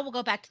 I will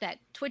go back to that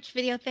Twitch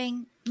video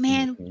thing.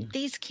 Man,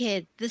 these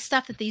kids, the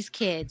stuff that these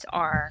kids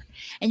are,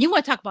 and you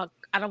want to talk about,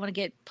 I don't want to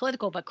get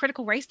political, but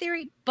critical race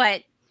theory,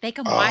 but they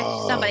can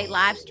watch somebody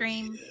live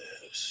stream.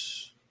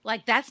 Yes.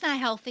 Like, that's not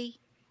healthy.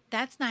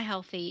 That's not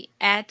healthy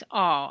at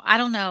all. I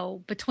don't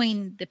know,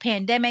 between the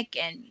pandemic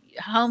and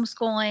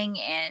homeschooling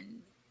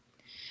and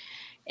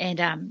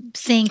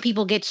seeing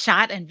people get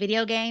shot in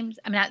video games.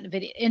 I mean, not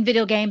in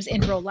video games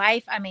in real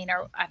life. I mean,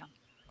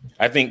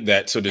 I think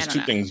that, so there's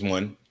two things.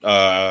 One,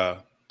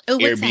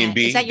 Airbnb,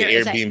 the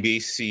Airbnb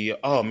CEO.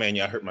 Oh man,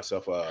 yeah, I hurt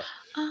myself. I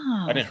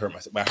didn't hurt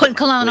myself. Putting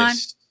cologne on.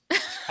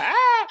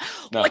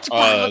 No, Which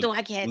bottle do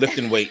I get?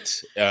 Lifting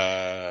weights.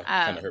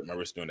 Kind of hurt my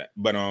wrist doing that.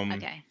 But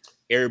okay.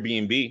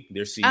 Airbnb,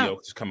 their CEO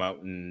has come out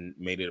and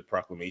made it a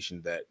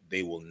proclamation that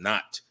they will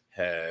not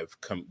be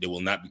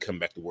coming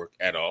back to work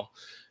at all.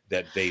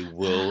 That they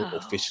will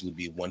officially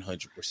be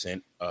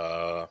 100%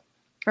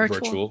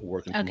 virtual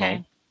working from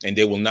home. And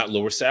they will not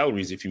lower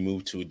salaries if you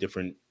move to a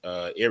different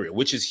area,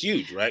 which is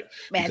huge, right?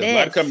 Man, because a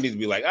lot of companies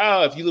be like,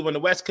 oh, if you live on the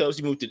West Coast,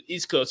 you move to the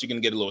East Coast, you're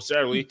going to get a lower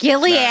salary.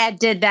 Gilead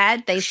did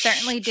that. They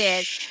certainly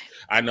did.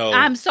 I know.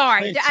 I'm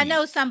sorry. I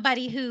know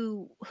somebody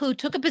who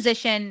took a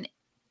position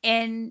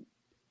and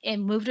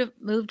moved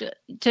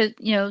to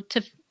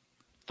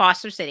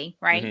Foster City,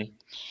 right? Mm-hmm.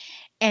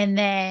 And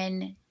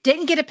then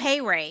didn't get a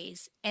pay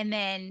raise. And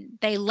then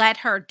they let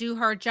her do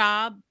her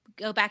job,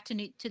 go back to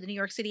the New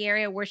York City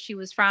area where she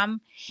was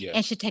from,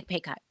 and she'd take a pay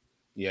cut.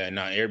 Yeah,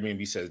 now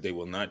Airbnb says they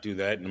will not do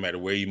that. No matter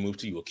where you move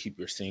to, you will keep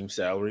your same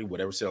salary.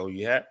 Whatever salary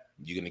you had,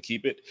 you're going to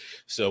keep it.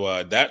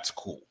 So that's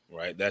cool,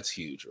 right? That's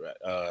huge, right?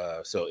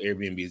 So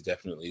Airbnb is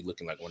definitely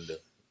looking like one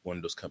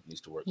of those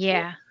companies to work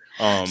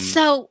for.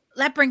 So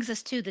that brings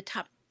us to the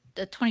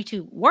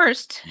 22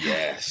 worst.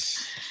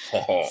 Yes.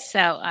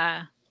 So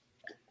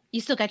you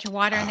still got your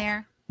water in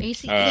there? You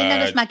didn't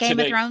notice my Game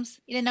of Thrones?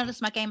 You didn't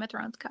notice my Game of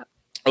Thrones cup?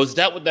 Oh, is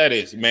that what that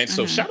is, man?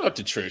 So shout out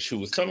to Trish, who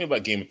was telling me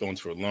about Game of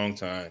Thrones for a long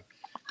time.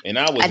 And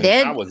I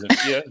wasn't.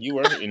 Yeah, you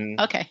were. And,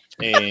 okay.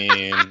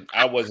 And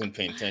I wasn't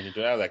paying attention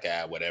to it. I was like,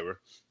 whatever.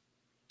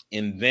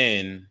 And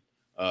then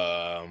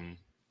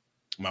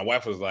my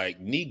wife was like,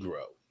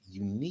 Negro,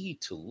 you need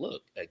to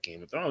look at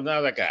Game of Thrones. And I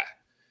was like,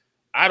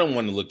 I don't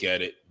want to look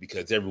at it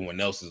because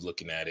everyone else is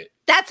looking at it.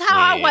 That's how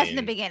I was in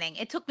the beginning.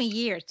 It took me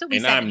years. It took me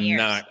 7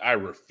 years. I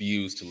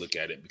refuse to look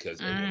at it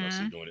because everyone else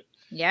is doing it.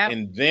 Yeah.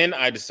 And then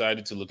I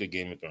decided to look at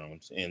Game of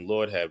Thrones, and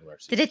Lord have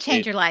mercy. Did it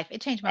change your life?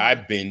 It changed my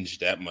life. I binged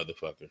that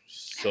motherfucker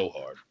so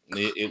hard.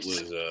 It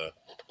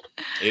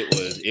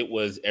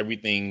was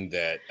everything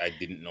that I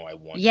didn't know I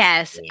wanted.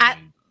 Yes.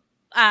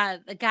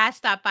 The guy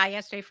stopped by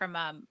yesterday from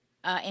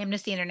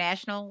Amnesty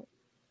International,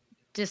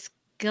 just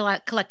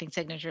collecting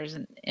signatures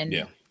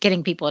and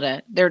getting people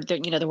to they're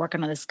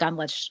working on this gun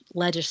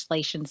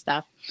legislation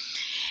stuff,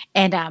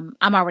 and I'm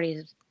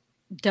already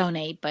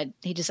donate, but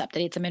he just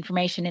updated some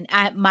information,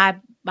 and my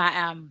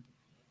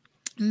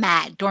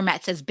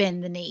doormat says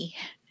bend the knee.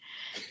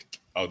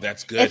 Oh,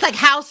 that's good. It's like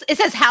it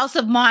says House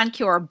of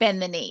Moncure,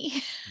 bend the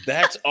knee.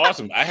 That's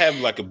awesome. I have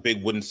like a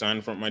big wooden sign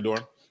in front of my door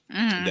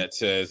that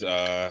says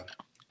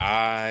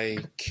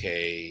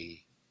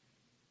IKYFL.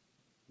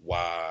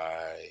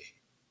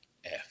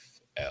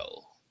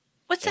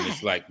 What's that?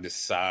 It's like the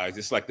size.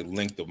 It's like the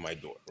length of my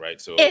door, right?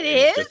 So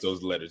it's just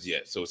those letters. Yeah.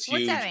 So it's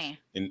huge. What's that mean?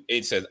 And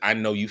it says, "I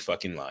know you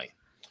fucking lying,"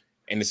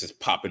 and this is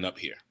popping up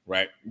here,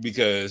 right?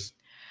 Because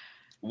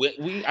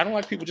I don't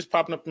like people just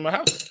popping up in my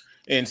house,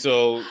 and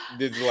so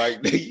it's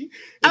like,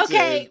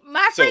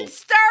 my friend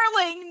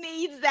Sterling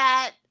needs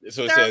that.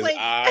 So Sterling.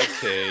 It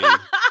says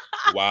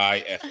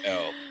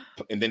IKYFL.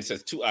 And then it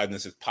says 2 eyes, and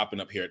it says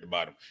popping up here at the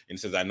bottom. And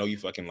it says, I know you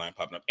fucking lying,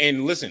 popping up.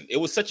 And listen, it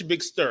was such a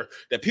big stir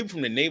that people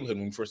from the neighborhood,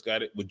 when we first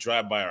got it, would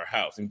drive by our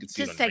house and you could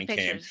see it on the ring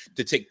cam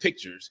to take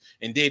pictures.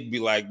 And they'd be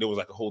like, there was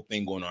like a whole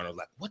thing going on. I was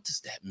like, what does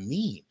that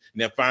mean?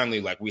 And then finally,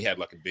 like, we had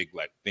like a big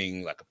like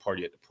thing, like a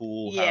party at the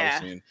pool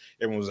house. And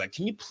everyone was like,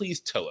 can you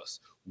please tell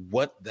us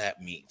what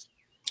that means?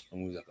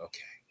 And we were like,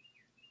 okay.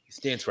 It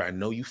stands for I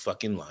know you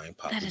fucking lying,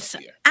 popping up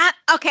here.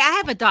 Okay,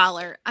 I have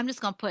 $1. I'm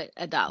just going to put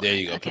 $1. There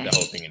you go. Okay. Put the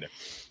whole thing in there.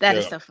 That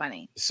is so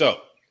funny. So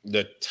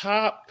the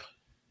top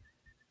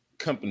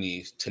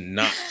companies to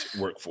not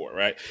work for,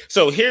 right?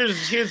 So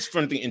here's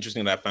something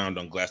interesting that I found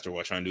on Glassdoor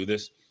while trying to do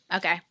this.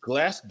 Okay.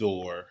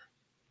 Glassdoor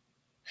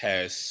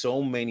has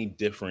so many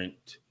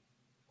different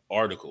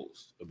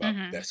articles about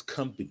best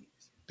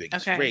companies,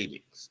 biggest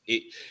ratings.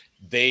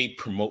 They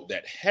promote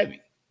that heavy.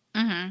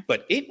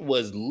 But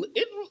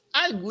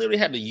I literally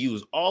had to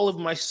use all of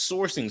my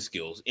sourcing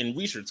skills and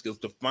research skills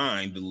to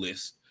find the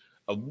list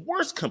of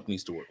worst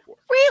companies to work for.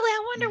 Really?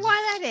 I wonder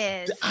why that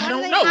is. I Why do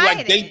don't they know. hide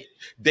Like it?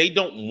 they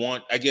don't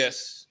want. I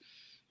guess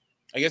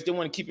they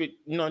want to keep it.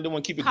 They want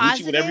to keep it Gucci with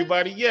Positive?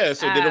 everybody. Yeah.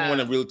 So they don't want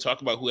to Oh. really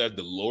talk about who has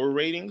the lower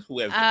ratings, who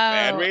has the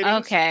bad Oh,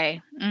 ratings.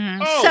 okay.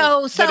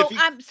 Oh, but if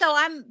you So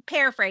I'm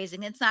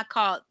paraphrasing. It's not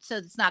called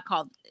it's not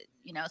called,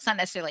 it's not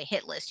necessarily a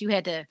hit list. You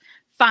had to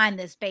find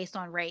this based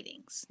on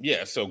ratings.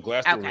 yeah, so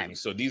Glassdoor Okay.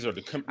 ratings. So these are the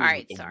All companies with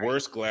right, the sorry.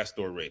 worst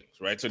Glassdoor ratings,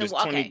 right? So there's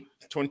Okay.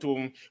 22 of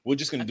them. We're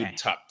just gonna do the Okay.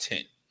 top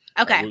 10.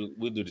 All Okay. right,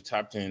 we'll do the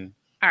top 10.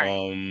 All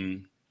right.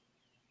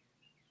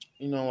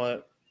 You know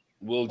what?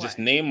 We'll just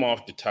What? name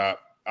off the top.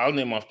 I'll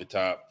name off the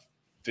top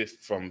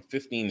from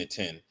 15 to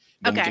 10.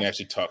 Then we can Okay.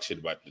 actually talk shit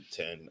about the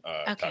 10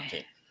 top 10.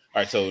 Okay.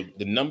 All right, so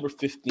the number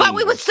 15. But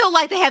we would still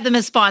like to have them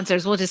as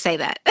sponsors. We'll just say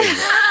that.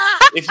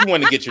 Exactly. If you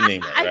want to get your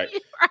name right, right?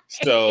 Right.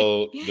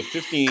 So the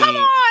 15. Come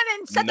on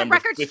and set the number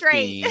record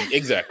 15, straight.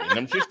 exactly.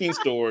 Number 15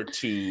 store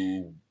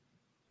to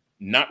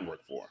not work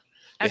for.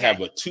 They Okay.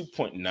 have a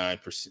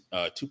 2.9%,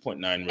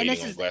 2.9 rating And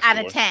this on is Glassdoor.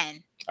 out of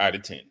 10. Out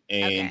of 10.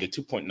 And Okay. the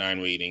 2.9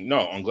 rating,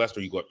 no, on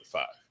Glassdoor, you go up to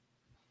 5.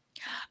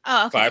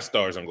 Oh, okay. 5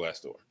 stars on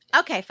Glassdoor.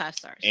 Okay, 5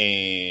 stars.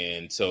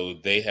 And so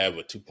they have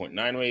a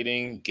 2.9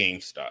 rating.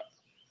 GameStop.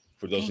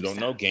 For those who don't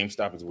know,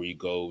 GameStop is where you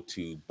go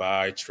to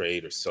buy,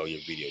 trade, or sell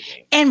your video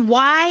game. And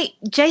why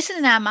Jason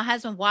and I, my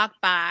husband, walked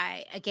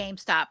by a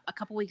GameStop a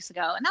couple weeks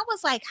ago, and I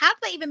was like, how do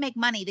they even make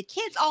money? The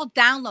kids all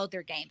download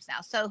their games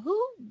now. So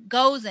who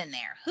goes in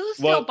there? Who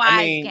still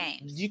buys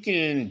games? You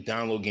can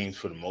download games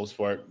for the most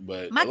part,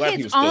 but My a lot of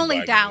kids people still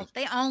only buy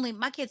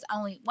my kids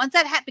only once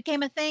that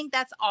became a thing,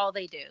 that's all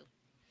they do.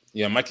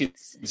 Yeah, my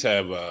kids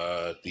have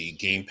the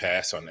Game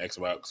Pass on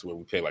Xbox where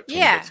we pay like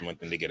 $20 a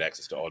month and they get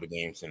access to all the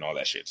games and all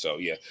that shit. So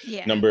yeah.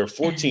 Number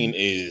 14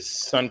 is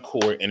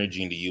Suncor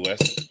Energy in the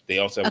US. They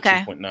also have a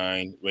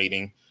 2.9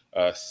 rating.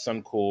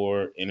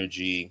 Suncor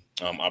Energy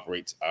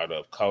operates out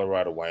of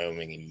Colorado,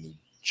 Wyoming, and New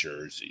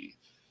Jersey.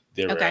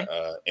 They're an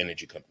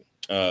energy company.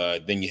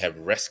 Then you have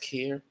Rest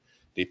Care.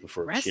 They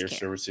prefer care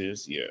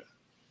services. Yeah.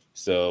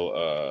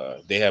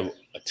 So they have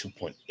a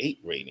 2.8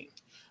 rating.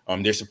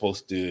 They're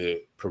supposed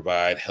to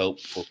provide help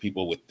for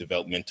people with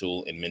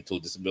developmental and mental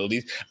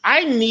disabilities.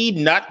 I need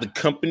not the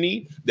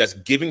company that's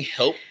giving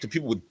help to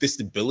people with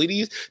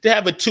disabilities to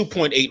have a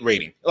 2.8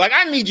 rating. Like,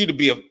 I need you to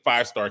be a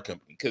 5-star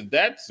company because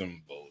that's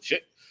some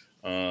bullshit.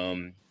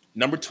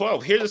 Number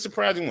 12. Here's a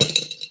surprising one.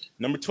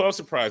 Number 12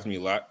 surprised me a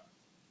lot.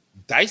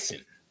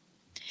 Dyson.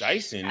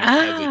 Dyson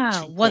has a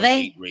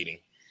 2.8 rating.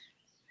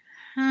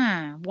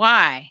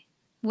 Why?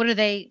 What are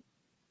they?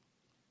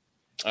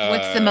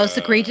 What's the most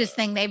egregious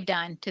thing they've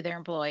done to their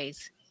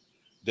employees?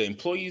 The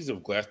employees of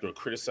Glassdoor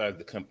criticized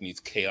the company's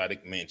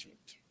chaotic management.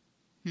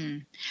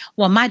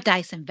 Well, my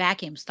Dyson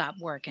vacuum stopped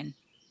working.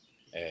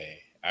 Hey,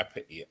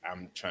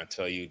 I'm trying to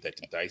tell you that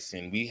the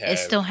Dyson we have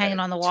it's still hanging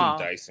on the wall.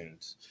 2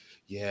 Dysons.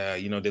 Yeah,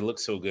 they look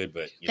so good,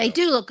 but they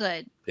do look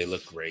good. They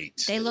look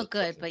great. They look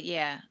good, but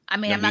yeah. I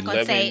mean, I'm not going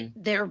to say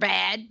they're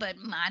bad, but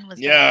mine was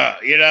bad.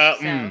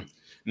 So.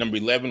 Number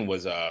 11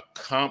 was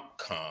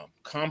CompuCom.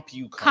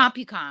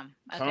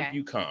 Okay.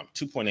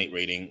 2.8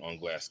 rating on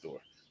Glassdoor.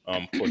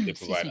 Of course, they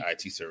provide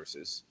IT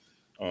services.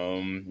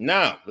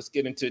 Now, let's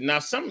get into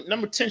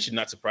number 10 should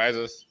not surprise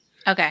us.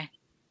 Okay.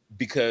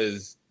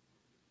 Because,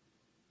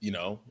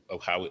 of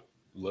how it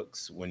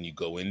looks when you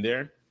go in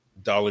there.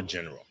 Dollar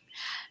General.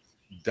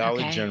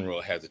 Dollar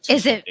General has a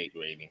 2.8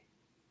 rating.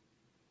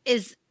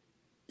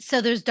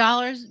 So there's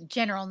Dollar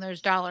General and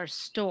there's Dollar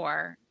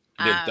Store.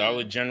 There's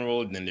Dollar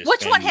General, and then there's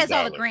which Family one has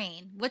Dollar. all the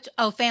green?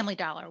 Family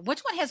Dollar. Which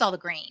one has all the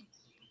green?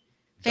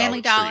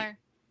 Family Dollar.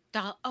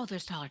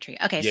 There's Dollar Tree.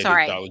 Okay,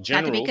 sorry. Dollar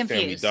General, not to be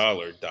confused. Family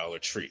Dollar, Dollar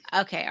Tree.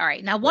 Okay, all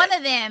right. Now one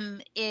of them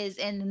is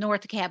in the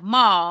North DeKalb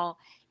Mall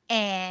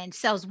and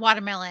sells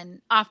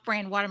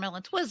off-brand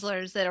watermelon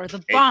Twizzlers that are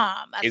the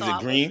bomb. Is it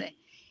green?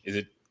 Is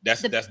it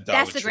that's Dollar Tree?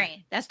 That's the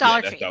green. That's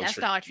Dollar Tree. That's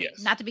Dollar Tree.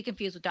 Yes. Not to be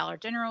confused with Dollar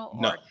General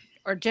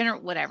or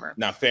General whatever.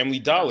 Now Family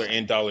Dollar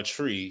and Dollar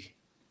Tree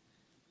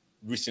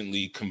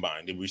recently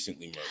combined. They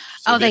recently merged.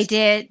 So they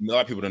did. A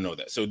lot of people don't know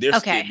that. So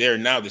they're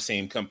now the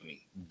same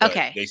company. But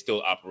they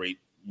still operate,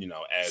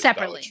 as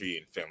separately. Dollar Tree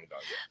and Family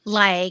Dollar.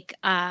 Like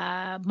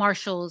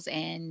Marshalls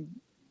and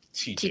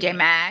TJ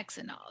Maxx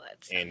and all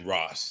that stuff. And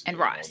Ross.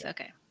 Ross.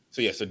 Okay.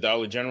 So so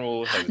Dollar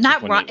General has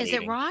not Ross. Is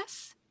it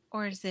Ross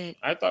or is it?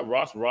 I thought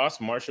Ross,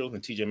 Marshalls,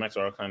 and TJ Maxx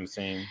are all kind of the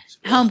same.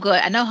 Home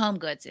Good. I know Home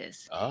Goods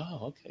is. Oh,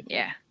 okay. Cool.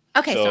 Yeah.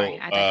 Okay. So, sorry.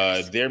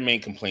 Their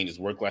main complaint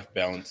is work-life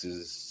balance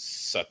is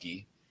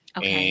sucky.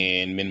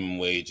 Okay. And minimum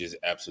wage is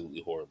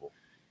absolutely horrible.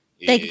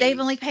 They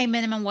only pay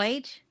minimum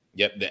wage?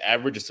 Yep. The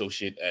average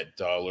associate at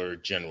Dollar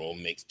General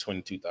makes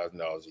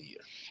 $22,000 a year.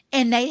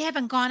 And they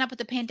haven't gone up with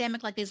the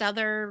pandemic like these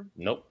other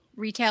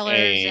retailers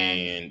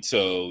and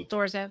so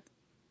stores have?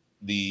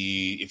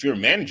 If you're a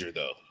manager,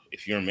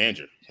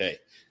 hey,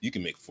 you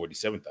can make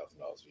 $47,000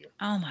 a year.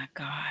 Oh, my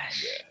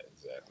gosh. Yeah,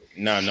 exactly.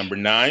 Now, number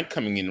 9,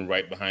 coming in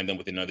right behind them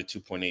with another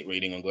 2.8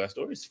 rating on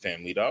Glassdoor is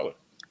Family Dollar.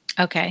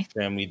 Okay.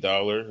 Family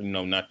Dollar,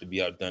 not to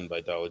be outdone by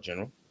Dollar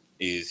General,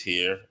 is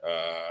here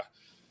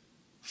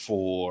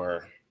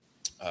for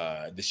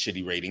the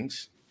shitty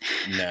ratings.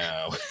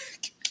 Now,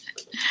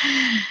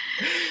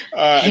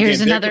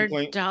 Here's again, their another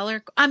complaint.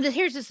 dollar.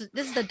 Here's this.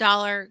 This is a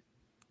dollar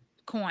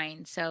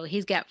coin. So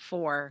he's got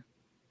 4.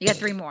 You got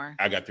 3 more.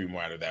 I got 3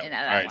 more out of that In one.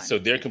 All that right. one. So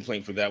their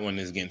complaint for that one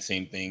is again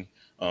same thing.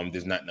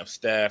 There's not enough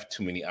staff,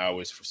 too many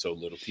hours for so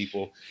little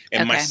people.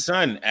 And my Okay.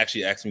 son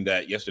actually asked me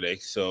that yesterday.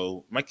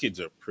 So my kids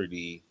are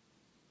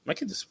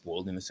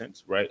spoiled in a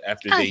sense, right?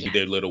 After Oh, they do yeah.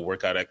 their little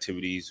workout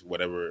activities,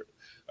 whatever,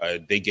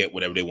 they get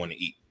whatever they want to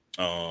eat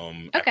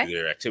after Okay.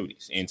 their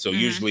activities. And so Mhm.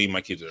 usually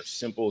my kids are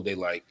simple. They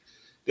like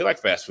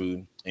fast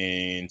food,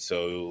 and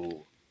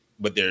so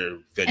but they're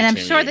And vegetarian.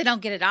 I'm sure they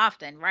don't get it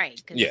often,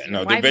 right? 'Cause Yeah, your no,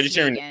 they're wife's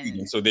vegetarian and vegan.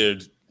 vegan, so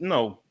there's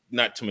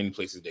not too many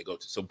places they go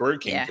to. So Burger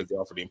King, Yeah. because they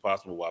offer the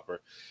Impossible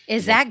Whopper,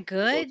 Is is one that place they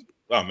go good? to.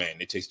 Oh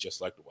man, it tastes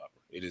just like the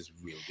Whopper. It is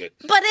really good.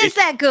 But is It,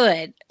 that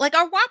good? Like,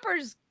 are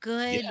Whoppers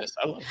good? yes,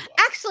 I love the Whopper.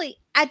 Actually,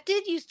 I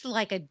did used to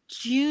like a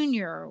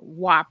junior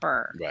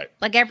Whopper. Right.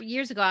 Like every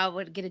years ago, I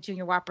would get a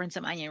junior Whopper and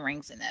some onion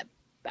rings in it.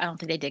 I don't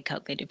think they did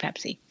Coke; they do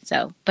Pepsi.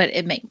 So, but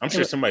I'm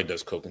sure somebody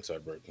does Coke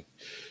inside Burger King.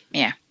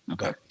 Yeah.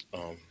 Okay.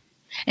 But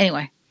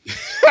Anyway,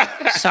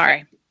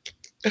 sorry.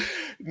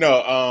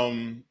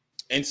 No.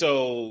 And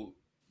so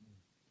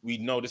we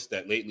noticed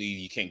that lately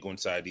you can't go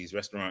inside these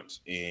restaurants,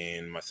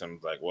 and my son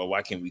was like, "Well,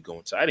 why can't we go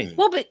inside anymore?"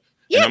 Well, but and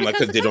yeah, I'm like,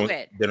 because "Because of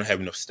COVID. they don't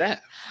have enough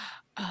staff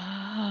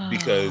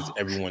because Oh.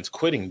 everyone's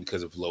quitting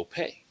because of low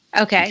pay."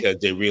 Okay.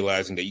 Because they're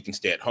realizing that you can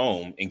stay at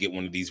home and get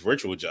one of these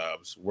virtual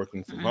jobs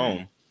working from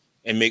home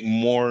and make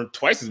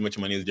twice as much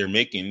money as they're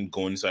making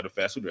going inside a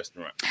fast food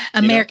restaurant.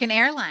 American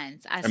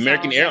Airlines.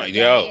 American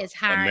Airlines, is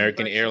hiring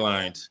American virtual.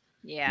 Airlines.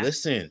 Yeah.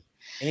 Listen,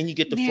 and you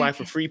get to fly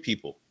for free,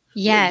 people.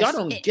 Yes. Y'all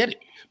don't get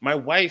it. My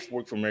wife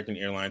worked for American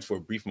Airlines for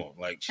a brief moment.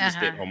 Like she's a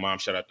stay-at-home mom.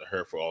 Shout out to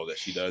her for all that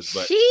she does.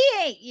 But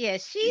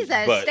she's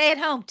a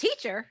stay-at-home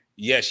teacher.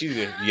 Yeah,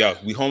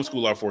 we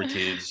homeschool our 4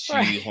 kids. She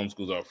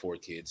homeschools our 4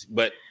 kids.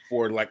 But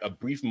for like a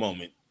brief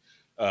moment,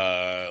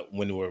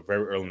 when we were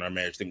very early in our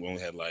marriage, I think we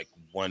only had like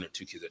 1 or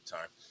 2 kids at the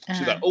time.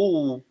 She's like,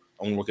 "Oh,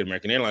 I want to work at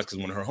American Airlines," because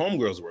one of her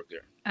homegirls worked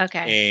there.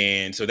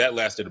 Okay. And so that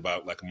lasted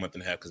about like a month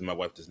and a half because my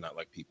wife does not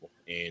like people.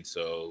 And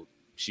so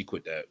she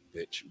quit that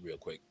bitch real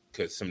quick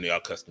because some of y'all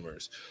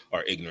customers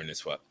are ignorant as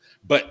fuck.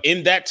 But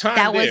in that time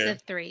that was the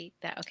 3.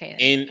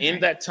 In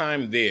that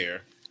time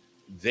there,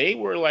 they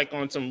were like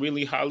on some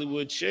really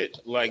Hollywood shit.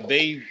 Like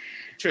they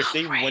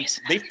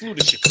flew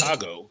to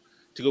Chicago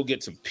to go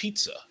get some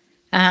pizza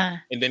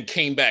and then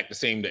came back the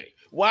same day.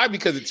 Why?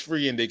 Because it's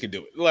free and they could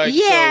do it. Like,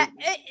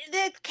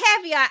 the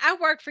caveat, I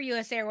worked for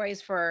US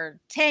Airways for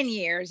 10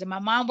 years and my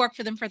mom worked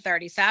for them for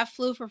 30. So I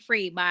flew for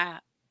free my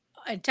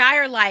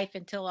entire life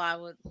until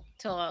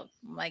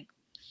like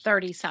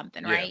 30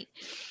 something, right?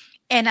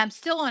 And I'm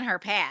still on her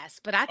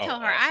pass, but I tell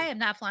her I am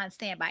not flying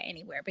standby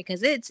anywhere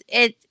because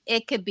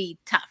it could be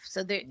tough.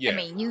 So there, I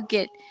mean,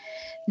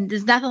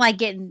 there's nothing like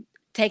getting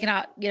taken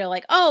out,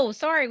 like, "Oh,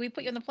 sorry, we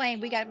put you on the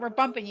plane. We're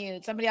bumping you."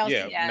 Somebody else.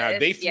 Now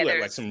they flew at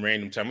like some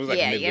random time. It was like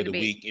middle of the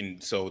week,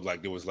 and so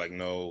like there was like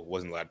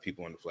wasn't a lot of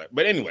people on the flight.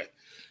 But anyway,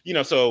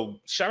 so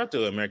shout out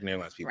to American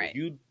Airlines people. Right.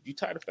 You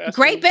tired of fast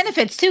great food?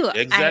 Benefits too.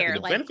 Exactly, I hear. the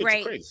Like benefits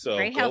are crazy. So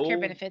great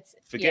healthcare benefits.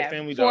 Forget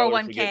Family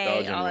Dollar, forget Dollar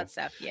 401k, General, all that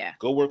stuff. Yeah.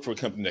 Go work for a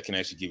company that can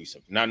actually give you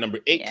something. Now, number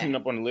 8 coming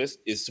up on the list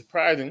is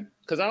surprising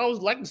because I always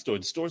like the store.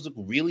 The stores look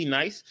really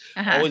nice.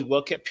 Always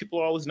well kept. People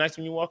are always nice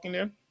when you walk in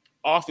there.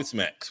 Office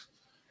Max.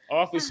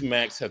 Office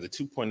Max has a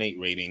 2.8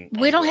 rating.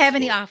 We don't have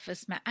any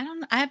Office Max.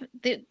 I have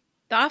the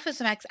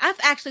Office Max. I've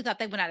actually thought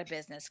they went out of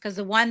business because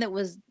the one that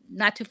was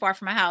not too far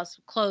from my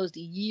house closed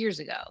years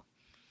ago.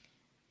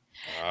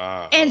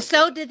 And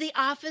so did the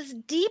Office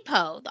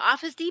Depot. The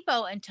Office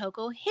Depot in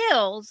Toco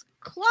Hills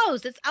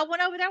closed. I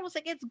went over there. I was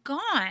like, it's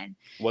gone.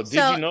 Well, did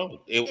you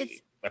know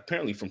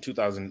apparently from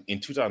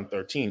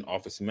 2013,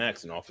 Office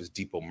Max and Office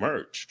Depot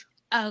merged.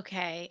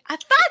 Okay, I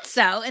thought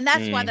so, and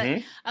that's why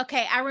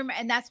I remember,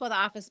 and that's why the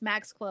Office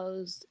Max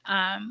closed.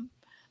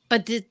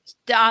 But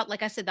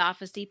like I said, the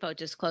Office Depot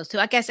just closed too.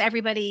 I guess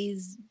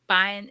everybody's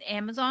buying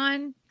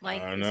Amazon.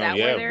 Like, I is know, that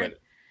where they're? But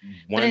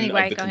one of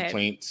the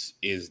complaints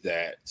is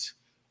that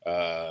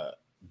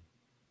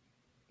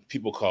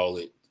people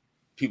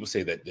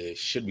say that they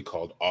should be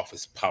called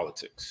office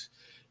politics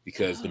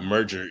because the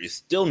merger is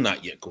still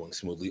not yet going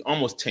smoothly.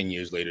 Almost 10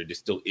 years later, there's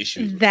still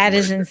issues. That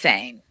is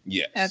insane.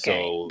 Yeah. Okay.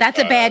 So that's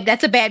a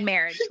bad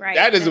marriage, right?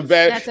 That's a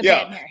bad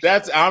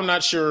marriage. I'm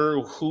not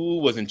sure who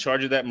was in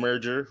charge of that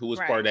merger, who was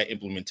part of that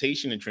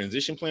implementation and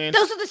transition plan.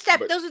 Those are the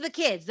steps. Those are the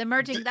kids. The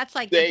merging. That's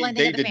like they the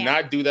blending of the did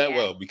not do that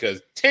well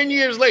because 10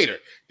 years later,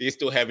 they're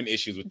still having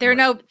issues with they're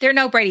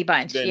no Brady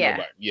Bunch.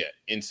 Yeah.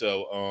 And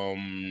so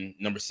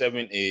number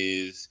 7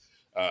 is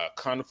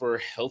Conifer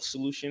Health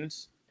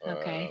Solutions.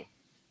 Okay.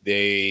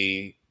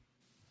 They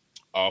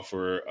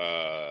offer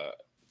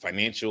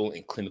financial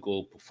and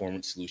clinical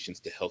performance solutions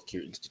to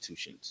healthcare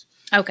institutions.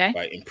 Okay.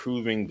 By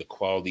improving the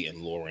quality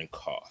and lowering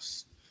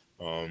costs.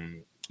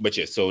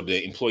 So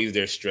the employees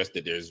there stress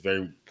that there's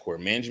very poor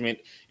management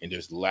and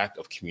there's lack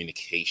of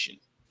communication.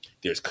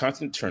 There's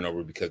constant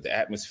turnover because of the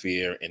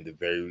atmosphere and the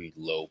very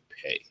low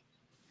pay.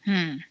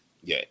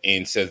 Yeah,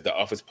 and says the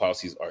office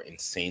policies are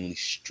insanely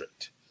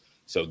strict.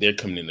 So they're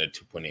coming in at a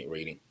 2.8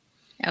 rating.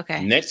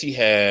 Okay. Next, you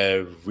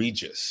have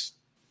Regis.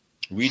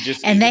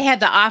 Regis And is they have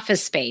the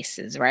office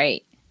spaces,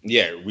 right?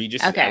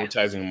 Regis is Okay.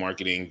 advertising and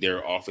marketing.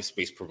 They're office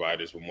space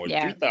providers with more than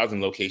Yeah.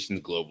 3,000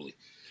 locations globally.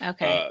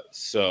 Okay.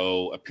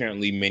 So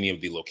apparently, many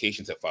of the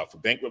locations have filed for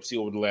bankruptcy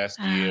over the last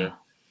year. Oh.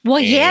 Well,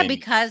 yeah, And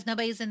because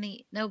nobody was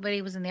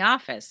in the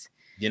office.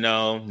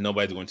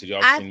 nobody's going to the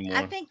office I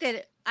anymore. think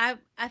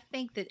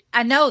that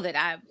I know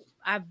that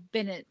I've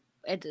been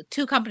at the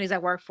two companies I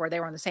worked for. They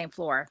were on the same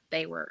floor.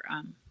 They were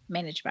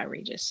managed by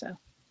Regis. So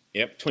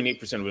Yep,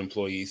 28% of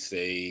employees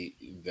say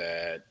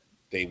that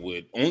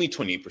only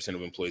 28%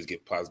 of employees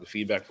get positive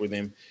feedback for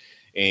them.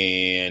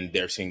 And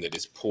they're saying that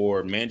it's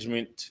poor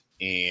management,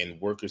 and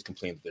workers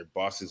complain that their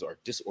bosses are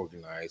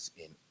disorganized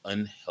and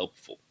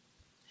unhelpful.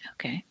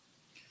 okay.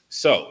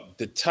 So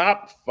the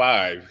top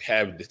 5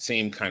 have the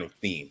same kind of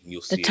theme.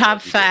 You'll The see top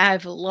it every day.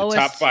 5 The lowest.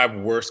 top 5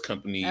 worst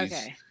companies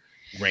Okay.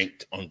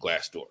 ranked on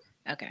Glassdoor.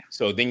 Okay.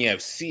 So then you have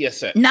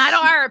CSX. Not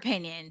our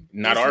opinion.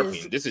 Not our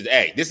opinion. This is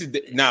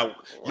now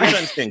you have to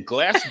understand.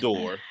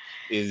 Glassdoor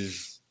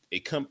is a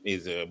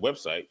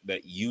website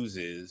that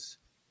uses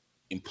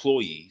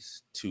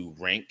employees to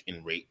rank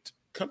and rate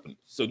companies.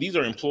 So these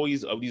are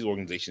employees of these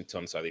organizations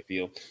telling us how they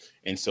feel.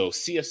 And so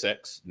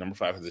CSX, number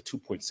 5, has a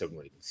 2.7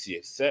 rating.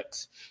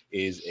 CSX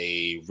is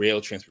a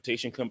rail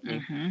transportation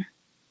company,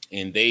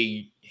 and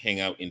they hang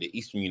out in the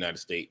eastern United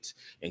States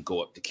and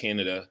go up to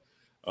Canada.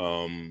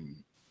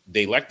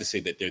 They like to say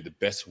that they're the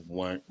best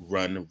run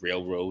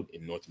railroad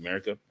in North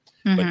America,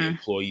 but the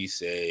employees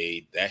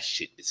say that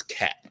shit is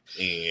cap,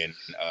 and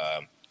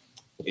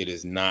it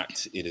is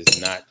not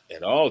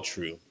at all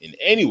true in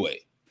any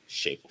way,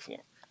 shape, or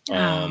form.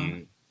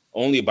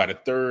 Only about a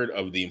third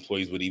of the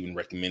employees would even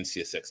recommend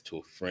CSX to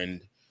a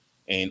friend,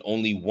 and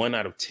only 1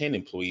 out of 10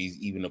 employees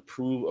even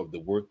approve of the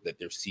work that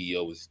their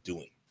CEO is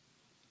doing.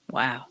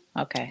 Wow.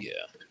 Okay. Yeah.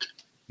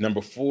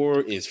 Number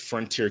 4 is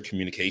Frontier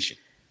Communication.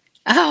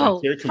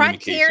 Oh,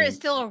 Frontier is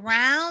still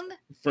around?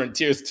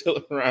 Frontier is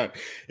still around.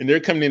 And they're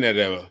coming in at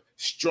a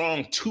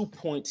strong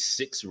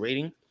 2.6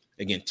 rating.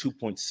 Again,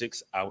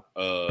 2.6 out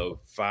of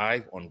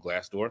 5 on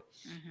Glassdoor.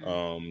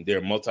 They're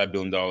a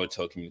multi-billion-dollar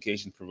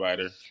telecommunications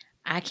provider.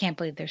 I can't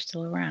believe they're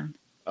still around.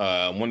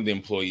 One of the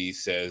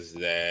employees says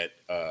that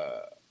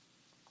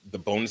the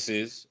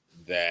bonuses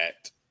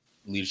that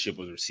leadership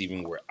was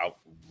receiving were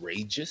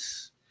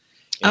outrageous,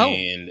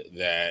 and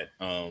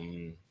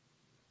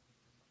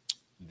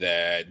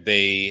that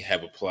they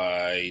have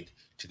applied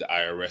to the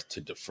IRS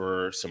to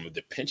defer some of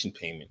the pension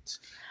payments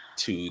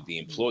to the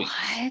employees.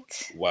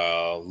 What?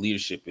 While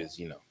leadership is,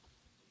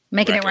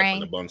 making it rain.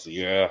 The bonuses.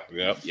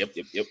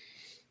 Yep.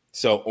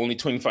 So only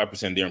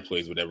 25% of their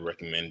employees would ever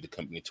recommend the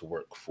company to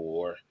work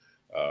for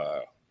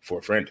a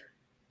friend.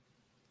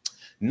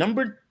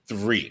 Number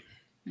 3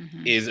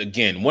 is,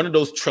 again, one of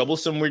those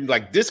troublesome where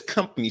like this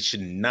company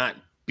should not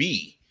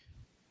be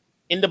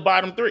in the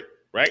bottom 3,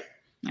 right?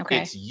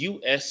 Okay. It's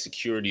U.S.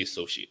 Security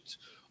Associates,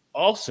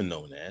 also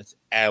known as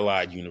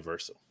Allied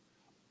Universal,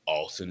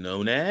 also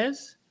known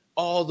as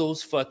all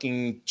those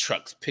fucking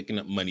trucks picking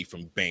up money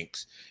from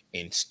banks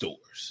and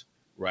stores,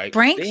 right?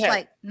 Brinks,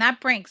 not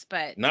Brinks,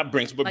 but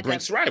like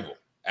Brinks' rival,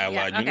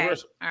 Allied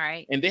Universal. All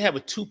right. And they have a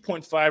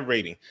 2.5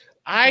 rating.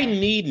 I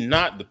need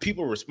not the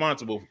people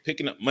responsible for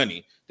picking up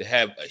money to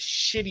have a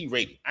shitty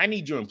rating. I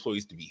need your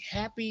employees to be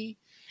happy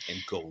and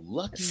go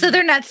lucky. So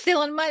they're not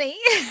stealing money.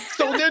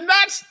 So they're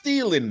not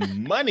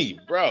stealing money,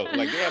 bro.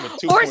 Like they have a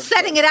 2. Or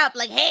setting it up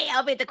like, hey,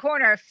 I'll be at the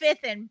corner of 5th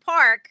and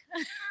Park.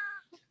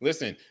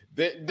 Listen,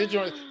 the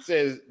joint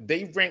says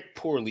they rank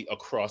poorly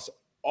across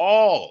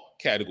all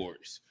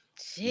categories.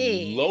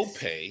 Jeez. Low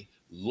pay,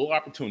 low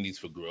opportunities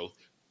for growth,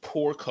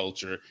 poor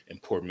culture, and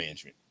poor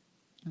management.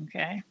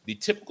 Okay. The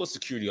typical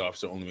security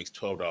officer only makes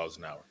 $12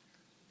 an hour.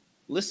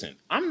 Listen,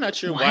 I'm not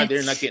sure why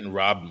they're not getting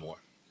robbed more.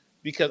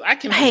 Because I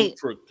cannot work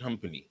for a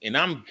company and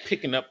I'm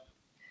picking up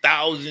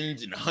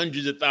thousands and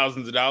hundreds of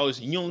thousands of dollars,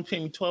 and you only pay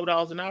me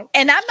 $12 an hour.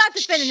 And I'm not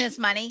defending this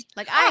money.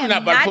 Like I'm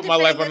not about to put my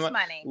life on this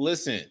money.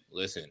 Listen.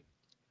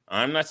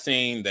 I'm not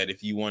saying that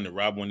if you want to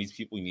rob one of these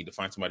people, you need to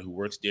find somebody who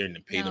works there and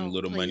then pay them a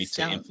little money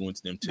to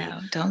influence them to.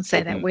 No, don't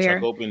say that. We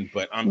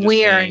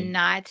are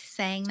not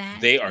saying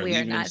that. They are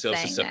leaving themselves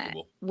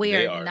susceptible. We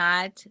are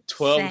not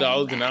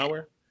 $12 an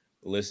hour.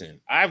 Listen,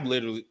 I've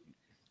literally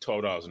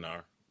 $12 an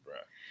hour.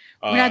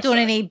 We're not doing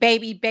any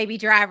baby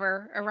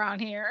driver around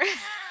here.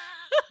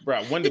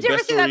 Bro, Did you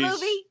ever see that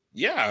movie?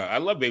 Yeah, I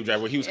love Baby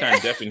Driver. He was kind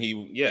of deaf, and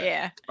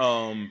yeah.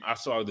 I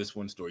saw this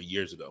one story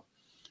years ago.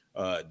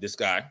 This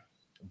guy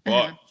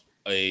bought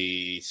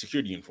a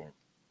security uniform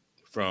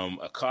from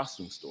a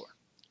costume store.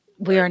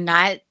 We're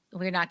not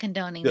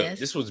condoning this.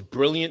 This was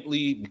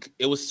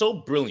it was so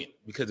brilliant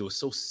because it was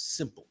so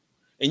simple.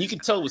 And you can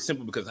tell it was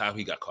simple because of how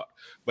he got caught.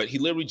 But he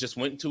literally just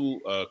went to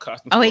a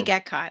costume store. Oh, he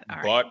got caught.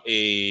 All bought right.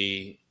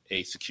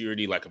 a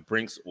security like a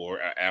Brinks or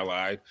an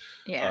Allied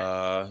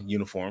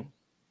uniform,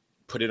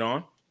 put it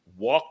on,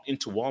 walked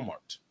into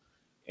Walmart,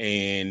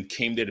 and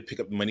came there to pick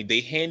up the money. They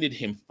handed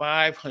him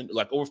over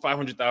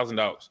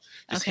 $500,000.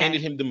 Just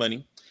handed him the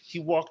money. He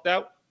walked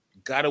out,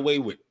 got away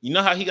with it. You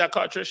know how he got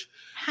caught, Trish?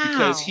 How?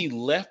 Because he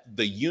left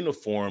the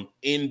uniform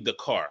in the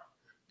car,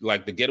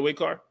 like the getaway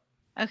car.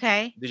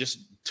 Okay. They just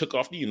took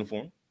off the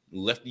uniform,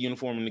 left the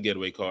uniform in the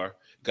getaway car,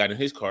 got in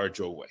his car,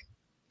 drove away.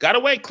 Got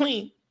away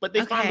clean, but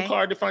they found the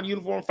car, they found the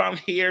uniform, found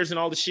hairs and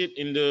all the shit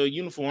in the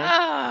uniform,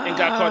 and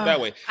got caught that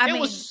way. It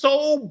was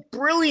so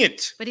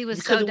brilliant. But he was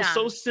because so it was dumb.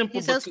 so simple.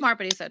 He's so smart,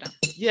 but he's so dumb.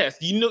 Yes,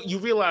 you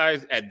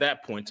realize at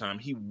that point in time,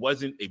 he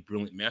wasn't a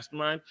brilliant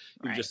mastermind.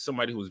 He was just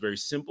somebody who was very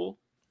simple.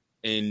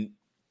 And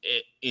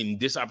in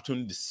this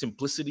opportunity, the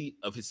simplicity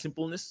of his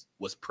simpleness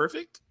was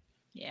perfect.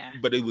 Yeah.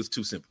 But it was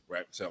too simple,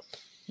 right? So,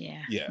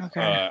 yeah.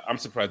 Okay. I'm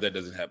surprised that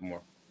doesn't happen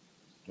more.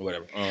 Or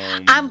whatever.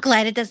 I'm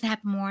glad it doesn't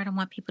happen more. I don't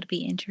want people to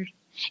be injured.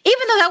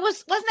 Even though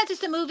wasn't that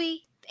just a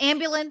movie?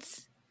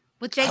 Ambulance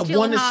with Jake Gyllenhaal. I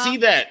want to see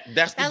that.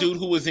 That's the dude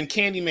who was in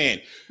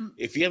Candyman.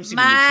 If you haven't seen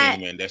the new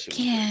Candyman, that shit was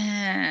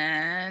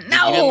good.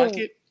 No. You didn't like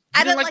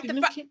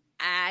it?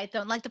 I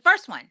don't like the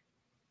first one.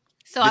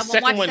 So the I won't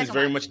second watch one the is second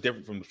very one. much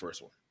different from the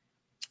first one.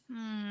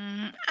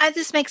 It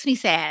just makes me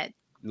sad.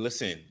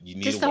 Listen, you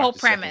need just to the watch whole the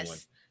second premise. one.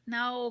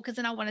 No, because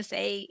then I want to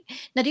say.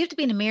 Now, do you have to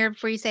be in the mirror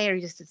before you say it, or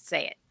you just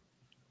say it?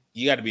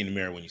 You got to be in the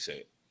mirror when you say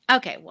it.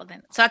 Okay, well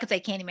then, so I could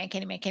say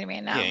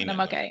Candyman. No,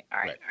 I'm okay. All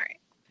right.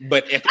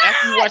 But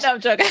after you watch,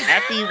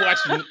 after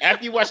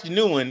you watch the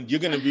new one, you're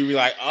gonna be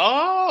like,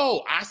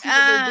 oh, I see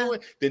what they're doing.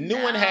 The new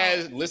one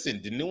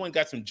the new one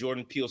got some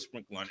Jordan Peele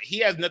sprinkle on it. He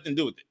has nothing to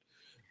do with it.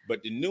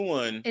 But the new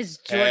one has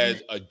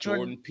a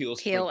Jordan Peele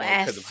sprinkle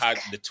because of how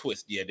the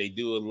twist. Yeah, they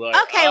do a lot.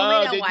 Okay,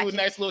 they do a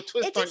nice little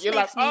twist on it. You're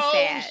like, oh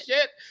sad.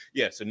 Shit.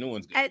 Yeah, so new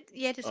one's good.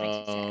 It just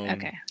makes me sad.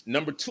 Okay.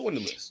 Number 2 on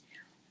the list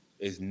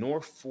is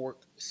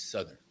Norfolk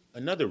Southern.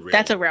 Another railroad.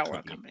 That's a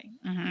railroad company.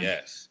 Mm-hmm.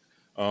 Yes.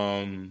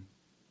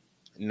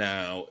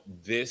 Now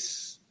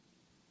this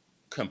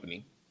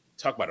company,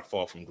 talk about a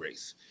fall from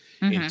grace.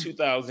 In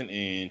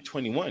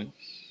 2021,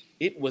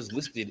 it was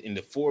listed in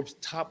the Forbes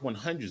Top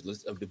 100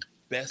 list of the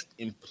best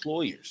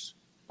employers.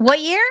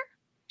 What year?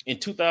 In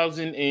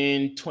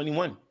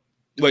 2021.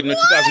 Wait, no,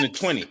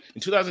 2020.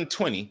 In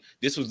 2020,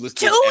 this was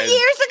listed 2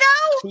 years ago?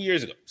 2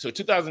 years ago. So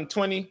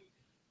 2020,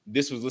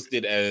 this was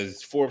listed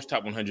as Forbes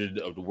Top 100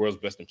 of the world's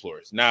best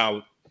employers.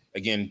 Now,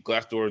 again,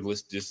 Glassdoor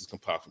list, this is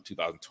compiled from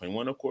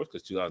 2021, of course,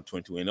 because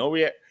 2022 ain't over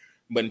yet.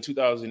 But in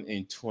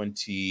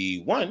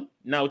 2021,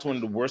 now it's one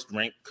of the worst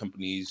ranked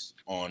companies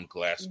on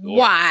Glassdoor.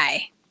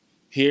 Why?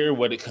 Here,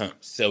 what it comes.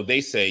 So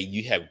they say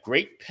you have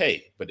great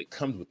pay, but it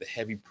comes with a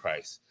heavy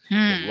price.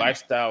 The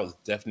lifestyle is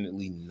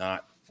definitely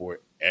not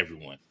for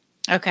everyone.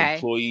 Okay.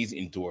 Employees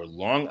endure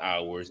long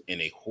hours and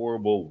a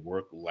horrible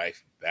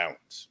work-life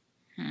balance.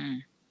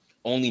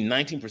 Only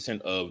 19%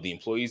 of the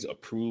employees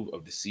approve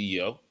of the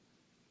CEO,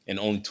 and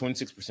only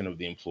 26% of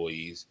the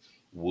employees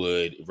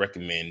would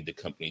recommend the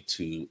company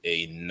to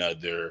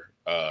another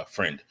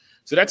friend.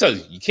 So that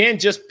tells you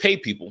can't just pay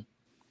people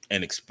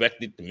and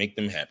expect it to make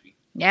them happy.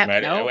 Yeah,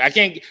 right. Nope. I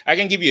can't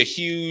give you a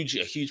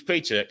huge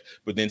paycheck,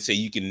 but then say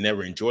you can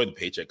never enjoy the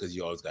paycheck because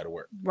you always got to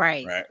work.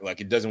 Right. Like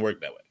it doesn't work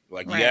that way.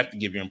 Like you have to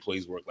give your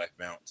employees work-life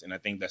balance, and I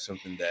think that's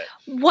something that.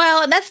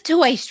 Well, and that's a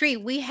two-way street.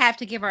 We have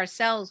to give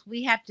ourselves.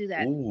 We have to do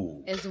that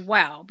as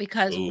well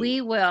because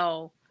we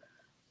will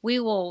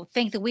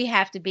think that we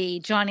have to be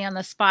Johnny on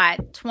the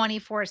spot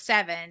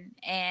 24/7,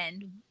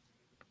 and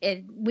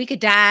we could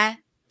die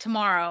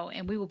tomorrow,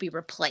 and we will be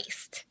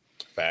replaced.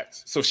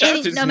 Facts. So shout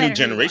out to this new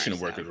generation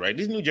of workers, right?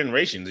 These new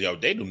generations,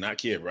 they do not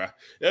care, bro.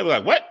 They're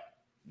like, what?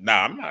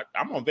 Nah, I'm not.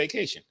 I'm on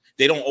vacation.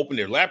 They don't open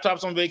their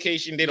laptops on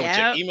vacation. They don't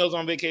check emails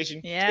on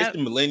vacation. It's the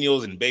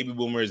millennials and baby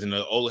boomers and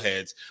the old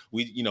heads.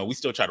 We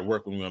still try to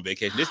work when we're on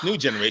vacation. This new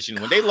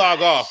generation, when they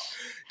log off,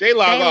 they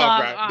log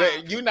off, bro.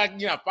 You're not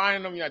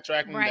finding them. You're not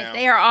tracking them down.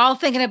 They are all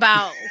thinking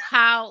about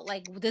how,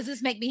 like, does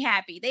this make me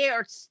happy? They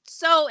are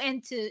so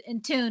in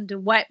tune to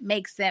what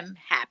makes them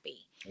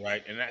happy.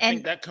 Right. And I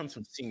think that comes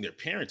from seeing their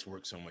parents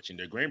work so much and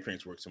their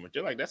grandparents work so much.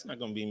 They're like, that's not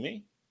going to be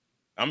me.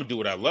 I'm going to do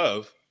what I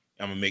love.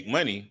 I'm going to make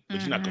money,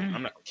 but I'm not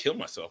going to kill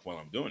myself while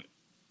I'm doing it.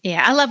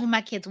 Yeah. I love when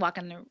my kids walk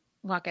in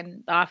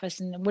the office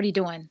and what are you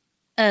doing?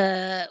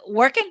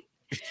 Working.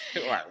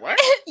 What?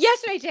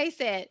 Yesterday, Jay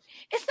said,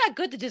 it's not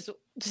good to just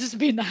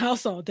be in the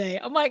house all day.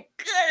 I'm like,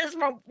 this is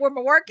where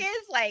my work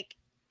is. Like,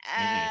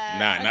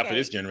 not for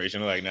this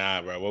generation. I'm like,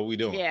 nah, bro, what are we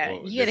doing? Yeah.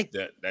 Well,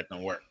 that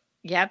don't work.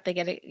 Yep, they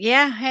get it.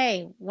 Yeah.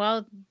 Hey,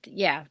 well,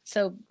 yeah.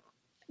 So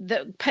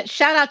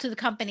shout out to the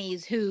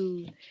companies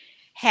who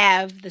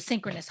have the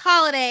synchronous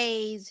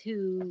holidays,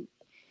 who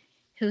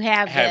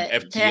have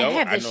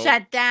the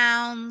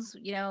shutdowns.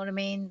 You know what I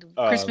mean?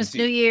 Christmas,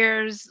 New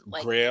Year's.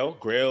 Like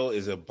Grail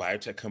is a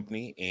biotech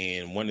company,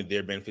 and one of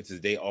their benefits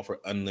is they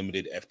offer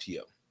unlimited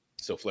FTO,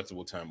 so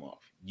flexible time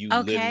off. You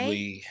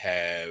literally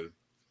have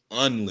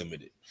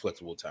unlimited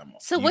flexible time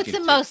off. So what's the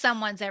most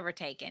someone's ever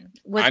taken?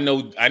 I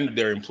know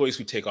there are employees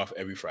who take off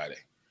every Friday.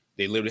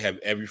 They literally have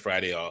every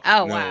Friday off.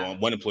 Oh, wow.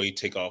 One employee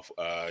take off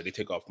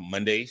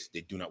Mondays.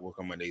 They do not work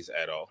on Mondays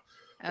at all.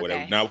 Okay.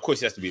 Whatever. Now, of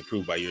course, it has to be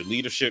approved by your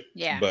leadership.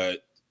 Yeah. But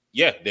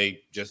yeah,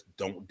 they just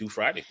don't do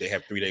Friday. They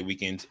have 3-day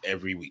weekends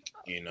every week.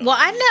 You know. Well,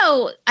 I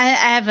know I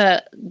have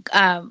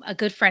a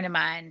good friend of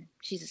mine.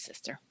 She's a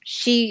sister.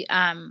 She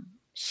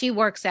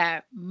works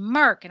at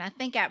Merck, and I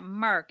think at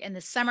Merck in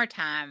the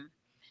summertime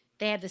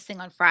they have this thing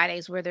on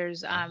Fridays where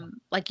there's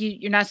like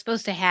you're not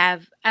supposed to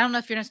have. I don't know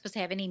if you're not supposed to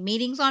have any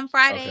meetings on Okay.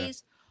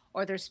 Fridays,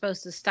 or they're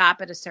supposed to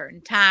stop at a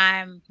certain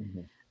time.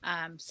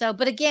 Mhm. So,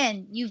 but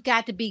again, you've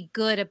got to be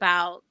good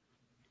about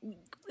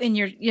in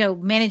your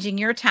managing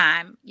your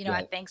time. I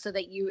Right. think so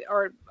that you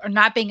are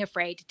not being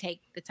afraid to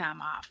take the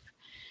time off.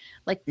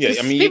 Like, Yeah, I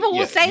because mean, people will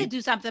yeah, say to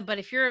do something, but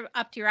if you're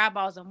up to your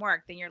eyeballs in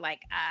work, then you're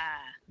like,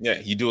 yeah,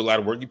 you do a lot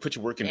of work. You put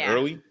your work in yeah,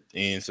 early,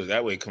 and so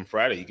that way, come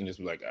Friday, you can just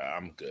be like,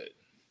 I'm good.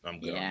 I'm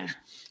good on yeah, this.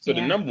 So the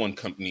yeah. number one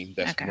company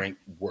that's Okay.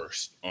 ranked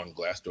worst on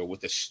Glassdoor with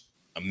this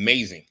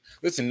amazing.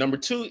 Listen, number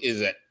 2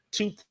 is at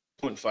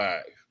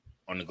 2.5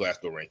 on the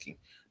Glassdoor ranking.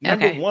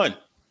 Number Okay. 1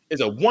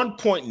 is a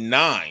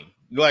 1.9.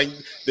 Like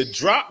the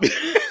drop, the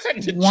drop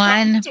between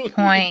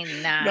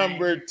 1.9.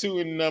 number 2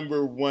 and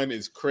number 1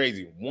 is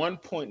crazy.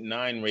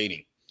 1.9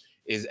 rating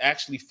is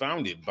actually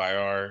founded by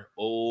our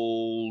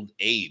old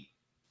Abe.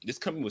 This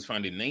company was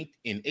founded in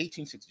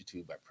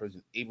 1862 by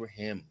President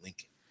Abraham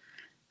Lincoln.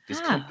 This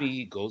Oh.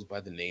 company goes by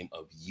the name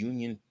of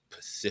Union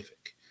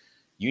Pacific.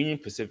 Union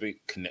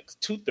Pacific connects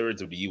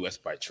 2/3 of the U.S.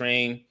 by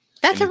train.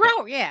 That's a and it's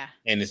road, yeah.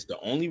 And it's the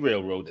only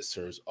railroad that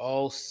serves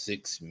all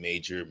 6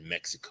 major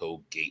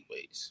Mexico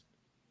gateways.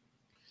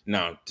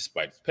 Now,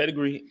 despite its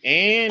pedigree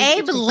and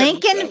Abe its competitive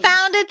Lincoln status,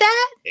 founded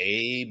that?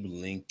 Abe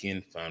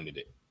Lincoln founded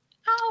it.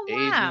 Oh, Abe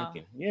wow.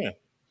 Lincoln, yeah.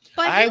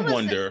 But I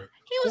wonder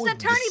he was an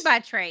attorney by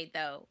trade,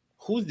 though.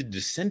 who's the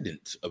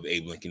descendants of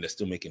Abe Lincoln that's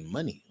still making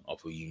money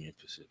off of Union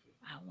Pacific.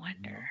 I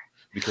wonder.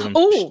 Because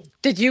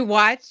did you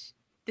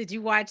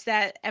watch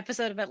that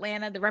episode of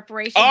Atlanta, the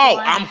reparations? Oh,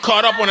 one? I'm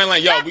caught up on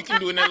Atlanta. Yo, we can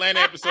do an Atlanta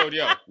episode.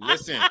 Yo,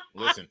 listen.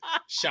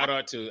 Shout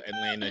out to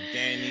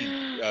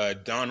Atlanta.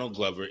 Donald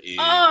Glover is.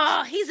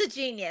 Oh, he's a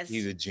genius.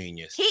 He's a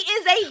genius. He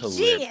is a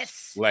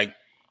genius. Like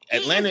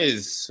Atlanta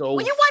is so.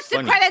 When you watch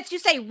funny. the credits,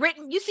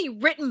 you see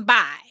written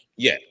by.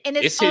 Yeah, and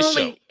it's his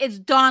only show. It's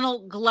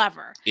Donald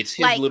Glover. It's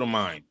his little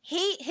mind.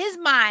 His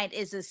mind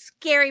is a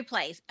scary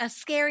place, a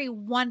scary,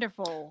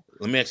 wonderful.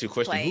 Let me ask you a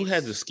question: place. Who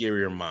has a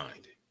scarier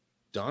mind,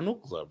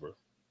 Donald Glover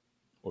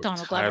or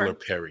Donald Tyler Glover?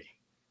 Perry?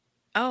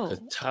 Oh,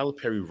 because Tyler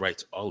Perry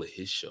writes all of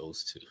his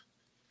shows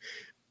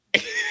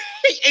too.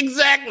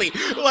 Exactly.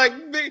 Like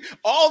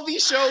all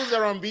these shows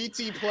that are on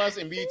BT Plus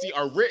and BT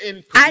are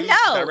written. I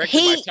know directed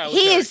by Tyler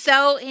Perry. Is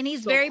so, and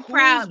he's very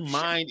proud. Whose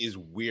mind is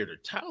weirder,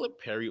 Tyler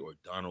Perry or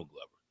Donald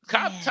Glover?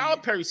 Tyler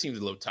Perry seems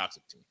a little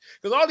toxic to me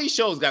because all these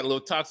shows got a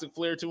little toxic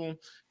flair to him.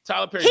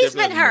 Tyler Perry. He's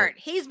been hurt.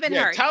 He's been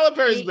hurt. Tyler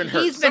Perry's been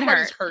hurt. He's been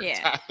hurt. Yeah.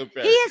 Tyler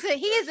Perry.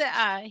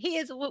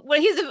 He's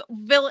a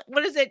villain.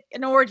 What is it?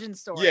 An origin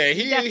story. Yeah,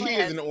 he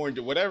is an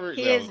origin. Whatever.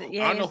 He is,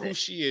 yeah, I don't know who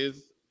she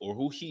is or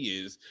who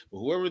he is, but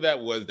whoever that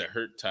was that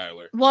hurt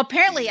Tyler. Well,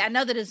 apparently, I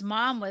know that his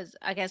mom was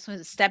a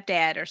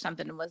stepdad or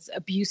something, was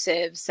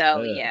abusive.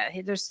 So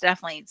there's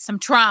definitely some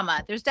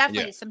trauma. There's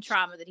definitely some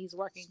trauma that he's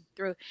working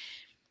through.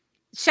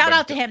 Shout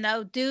out to him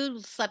though.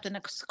 Dude slept in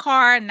a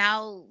car and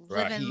now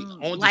living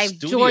life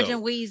George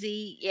and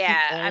Wheezy.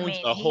 Yeah, I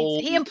mean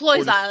he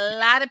employs a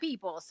lot of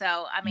people.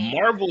 So I mean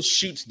Marvel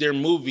shoots their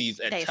movies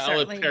at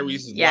Tyler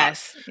Perry's lot.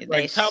 Yes.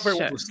 Like Tyler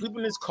Perry was sleeping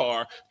in his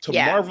car to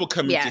Marvel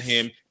coming to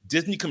him,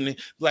 Disney coming in,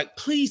 like,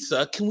 please,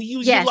 sir, can we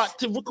use your lot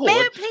to record?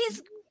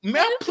 May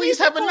I please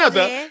have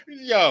another?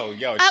 Yo,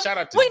 shout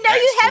out to we know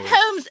you have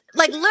homes,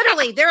 like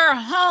literally there are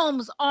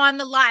homes on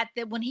the lot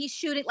that when he's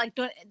shooting, like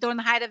during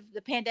the height of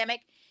the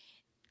pandemic,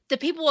 the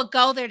people would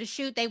go there to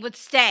shoot. They would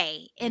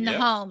stay in the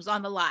homes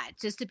on the lot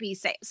just to be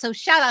safe. So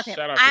shout out to him.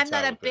 I'm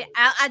not a bit.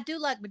 I do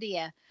like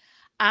Madea.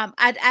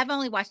 I've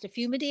only watched a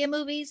few Madea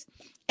movies,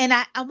 and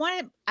I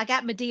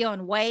got Madea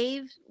on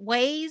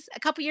Waze a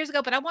couple years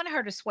ago, but I wanted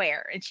her to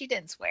swear, and she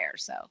didn't swear.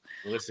 So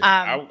listen,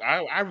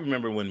 I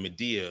remember when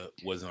Madea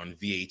was on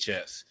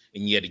VHS,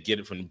 and you had to get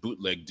it from the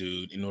bootleg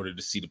dude in order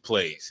to see the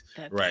plays.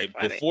 That's right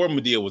before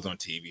Madea was on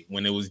TV,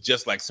 when it was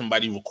just like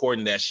somebody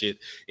recording that shit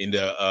in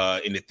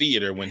the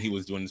theater when he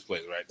was doing his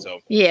plays, right? So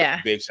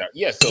big shout,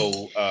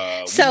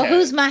 So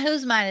whose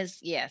mine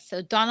is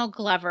So Donald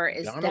Glover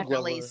is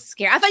definitely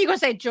scary. I thought you were gonna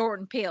say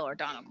Jordan Peele or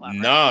Donald Glover.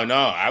 No,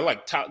 I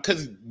like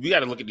because we got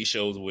to look at these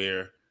shows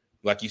where,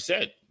 like you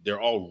said, they're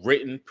all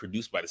written,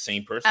 produced by the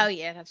same person. Oh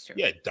yeah, that's true.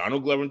 Yeah,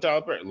 Donald Glover and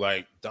Tyler Perry.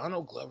 Like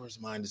Donald Glover's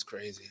mind is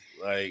crazy.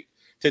 Like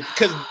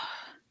because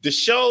the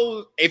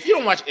show, if you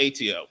don't watch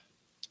ATL,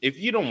 if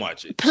you don't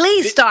watch it,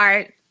 please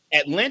start.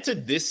 Atlanta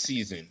this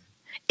season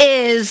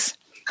is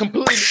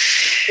completely.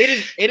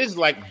 It is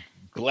like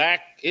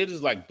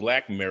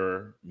Black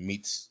Mirror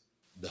meets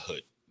The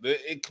Hood.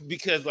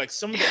 Because like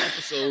some of the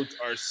episodes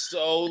are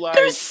so like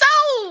they're so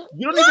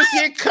you don't even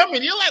see it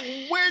coming. You're like,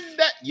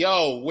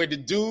 where the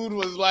dude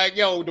was like,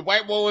 the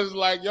white boy was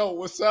like,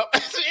 what's up?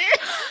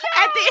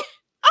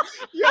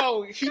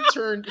 He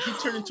turned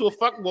into a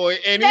fuckboy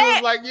and he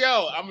was like,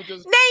 I'm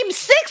just name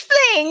 6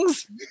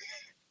 things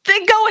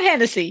Then go with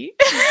Hennessy.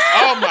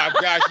 Oh my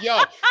gosh,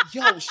 yo!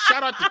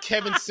 Shout out to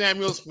Kevin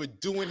Samuels for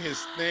doing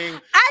his thing.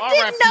 I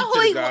didn't know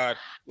who he was. God.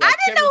 I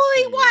didn't know who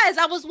he Samuels. was.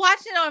 I was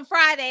watching it on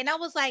Friday, and I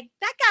was like,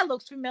 "That guy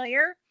looks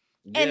familiar."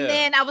 Yeah. And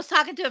then I was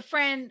talking to a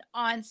friend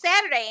on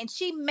Saturday, and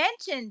she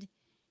mentioned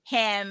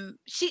him.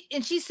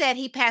 She said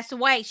he passed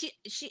away.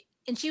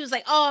 She was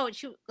like, "Oh,"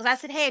 because I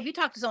said, "Hey, have you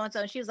talked to so and so?"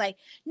 And she was like,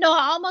 "No,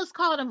 I almost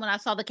called him when I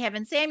saw the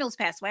Kevin Samuels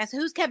pass away." I said,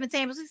 "Who's Kevin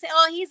Samuels?" He said,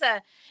 "Oh,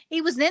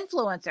 he was an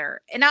influencer."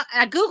 And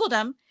I googled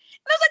him,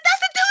 and I was like, "That's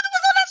the dude that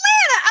was on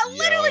Atlanta." I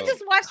literally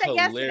just watched that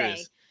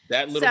yesterday.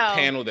 That little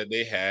panel that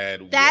they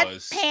had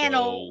was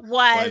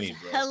funny,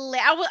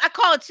 hilarious. I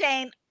called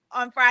Shane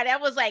on Friday. I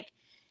was like,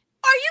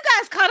 "Are you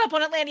guys caught up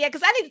on Atlanta yet?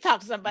 Because I need to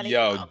talk to somebody."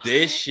 Yo,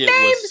 this shit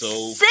was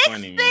so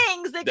funny. 6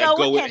 things that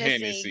go with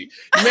Hennessy.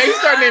 Man, he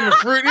started naming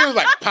fruit. He was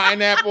like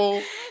pineapple.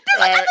 They're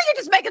like, I think you're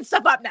just making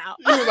stuff up now.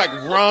 He was like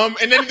rum,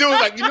 and then the dude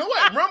was like, you know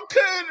what? Rum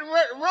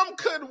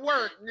could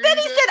work. Then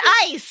he said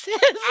ice.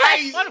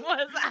 His one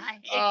was ice.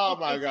 Oh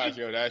my gosh,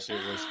 yo, that shit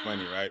was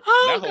funny, right?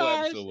 Oh, that whole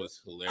episode was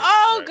hilarious.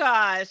 Oh right?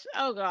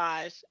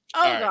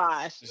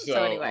 gosh.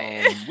 So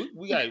anyway,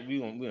 we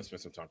gonna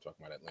spend some time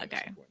talking about Atlanta.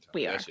 Okay,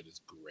 we are. That shit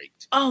is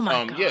great. Oh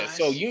my gosh. Yeah.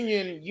 So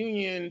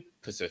Union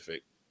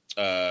Pacific,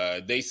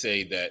 they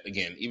say that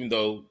again, even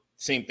though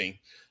same thing,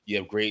 you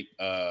have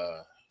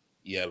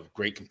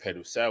great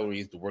competitive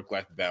salaries. The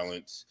work-life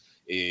balance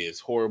is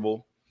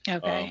horrible.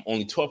 Okay.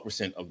 Only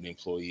 12% of the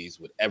employees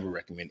would ever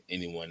recommend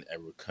anyone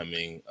ever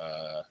coming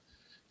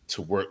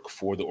to work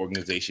for the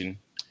organization.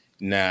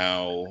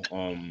 Now,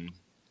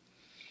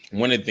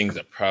 one of the things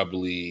that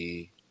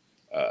probably,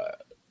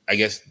 I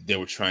guess they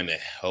were trying to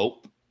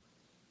help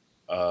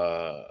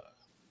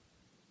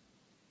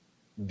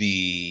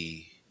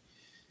the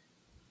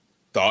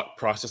thought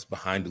process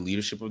behind the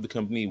leadership of the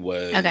company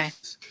was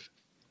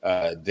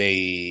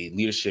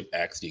leadership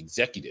asked the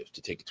executive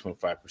to take a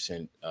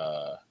 25%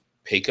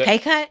 pay cut. Pay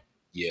cut?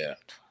 Yeah.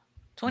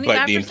 25%?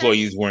 But the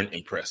employees weren't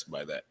impressed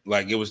by that.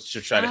 Like it was to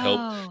try to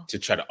help to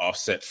try to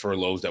offset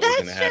furloughs that were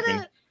going to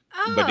happen.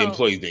 But the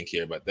employees didn't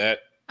care about that.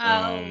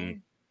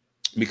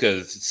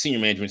 Because senior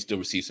management still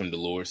received some of the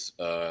lowest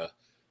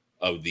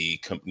of the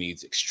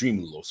company's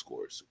extremely low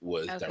scores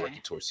was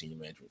directed towards senior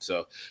management.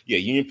 So yeah,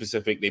 Union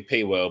Pacific, they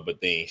pay well,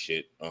 but they ain't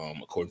shit,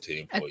 according to the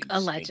employees.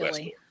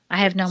 Allegedly. I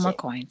have no more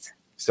coins.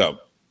 So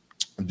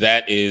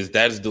that is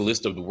the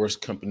list of the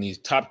worst companies,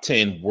 top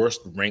 10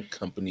 worst ranked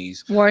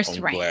companies on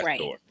Glassdoor. Right.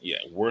 Yeah,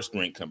 worst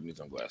ranked companies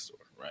on Glassdoor,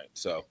 right?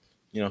 So,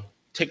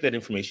 take that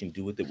information,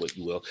 do with it what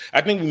you will.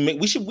 I think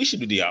we should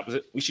do the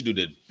opposite. We should do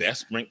the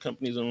best ranked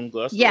companies on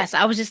Glassdoor. Yes,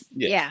 I was just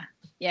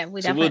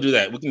we'll do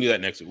that. We can do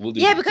that next week. We'll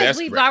do because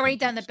we've already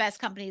done the best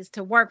companies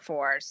to work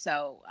for.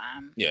 So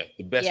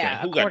the best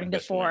according to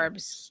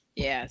Forbes.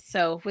 Yeah.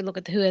 So if we look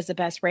at who has the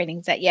best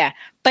ratings,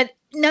 but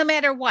no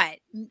matter what,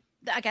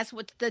 I guess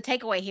what the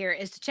takeaway here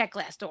is to check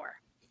Glassdoor.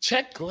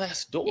 Check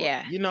Glassdoor.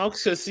 Yeah.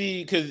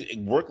 Because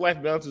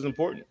work-life balance is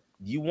important.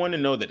 You want to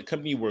know that the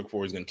company you work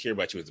for is going to care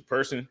about you as a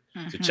person.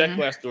 So check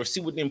Glassdoor,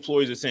 see what the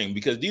employees are saying,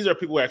 because these are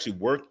people who actually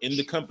work in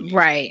the company,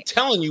 right?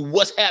 Telling you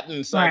what's happening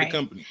inside the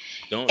company.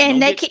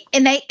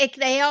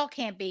 They all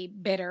can't be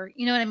bitter.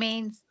 You know what I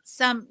mean?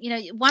 Some,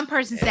 one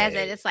person says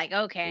it, it's like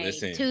okay,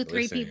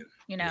 2-3 people.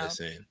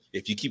 Listen,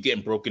 if you keep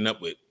getting broken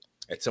up with,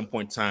 at some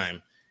point in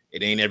time,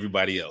 it ain't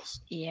everybody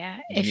else. Yeah.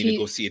 You need to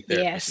go see a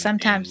therapist. Yeah.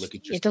 Sometimes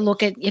you have to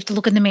look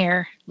in the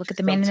mirror. Look at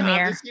the man in the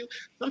mirror.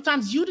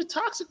 Sometimes you the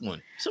toxic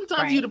one.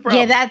 Sometimes you the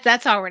problem. Yeah,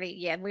 that's already.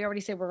 Yeah, we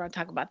already said we're going to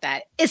talk about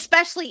that,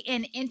 especially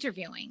in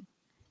interviewing.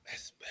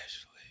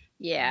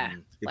 Yeah.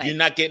 If you're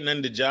not getting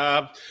on the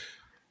job,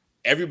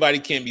 everybody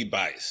can't be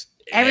biased.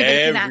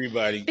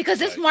 Everybody, because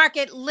this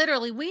market,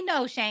 literally, we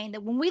know, Shane,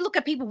 that when we look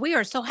at people, we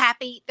are so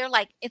happy. They're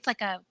like, it's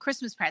like a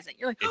Christmas present.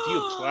 You're like, if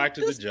you apply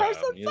to the job,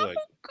 you're like,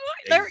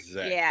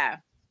 exactly. Yeah,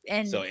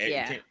 and so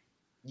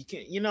you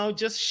can't,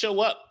 just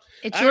show up.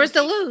 It's yours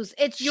to lose.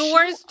 It's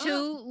yours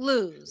to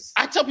lose.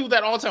 I tell people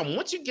that all the time.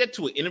 Once you get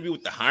to an interview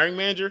with the hiring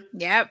manager,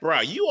 bro,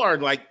 you are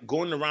like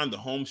going around the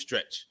home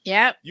stretch.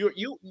 It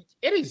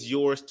is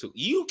yours to.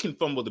 You can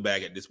fumble the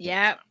bag at this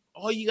point.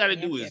 All you got to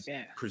do is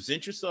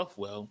present yourself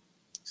well.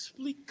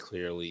 Speak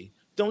clearly.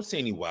 Don't say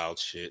any wild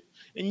shit.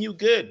 And you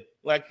good.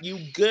 Like, you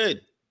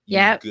good.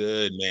 You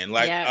good, man.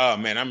 Like, oh,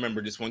 man, I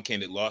remember this one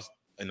candidate lost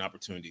an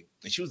opportunity.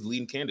 And she was the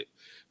leading candidate.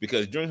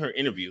 Because during her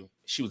interview,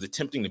 she was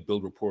attempting to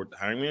build rapport with the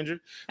hiring manager.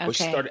 But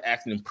she started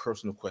asking him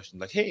personal questions.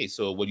 Like, hey,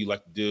 so what do you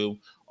like to do?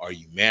 Are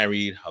you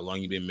married? How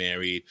long you been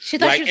married? She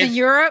thought she was in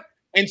Europe?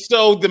 And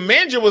so the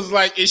manager was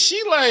like, is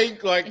she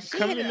like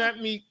coming at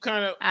me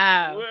kind of?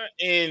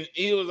 And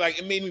he was like,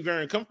 it made me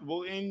very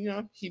uncomfortable.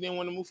 And, he didn't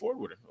want to move forward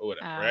with her or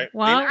whatever, right?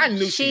 Well, and I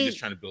knew she was just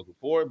trying to build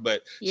rapport,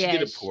 but she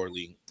did it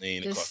poorly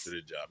and it cost her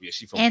the job. Yeah,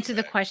 she answered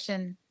the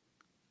question.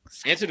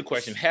 Answer the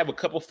question. Have a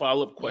couple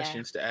follow-up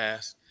questions to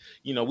ask.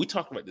 We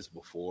talked about this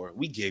before.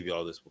 We gave you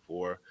all this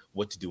before,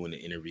 what to do in the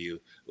interview.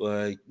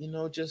 Like,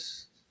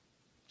 just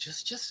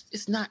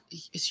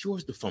it's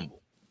yours to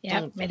fumble.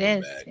 Yeah, it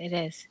is. It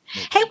is.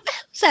 Hey,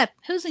 who's up?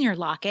 Who's in your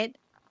locket?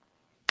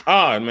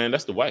 Ah, man,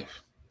 that's the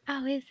wife.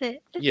 Oh, is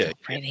it? It's Yeah, so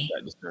pretty.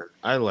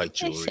 I like It's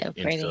jewelry, so and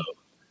so pretty.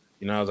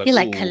 I was like, You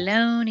like ooh.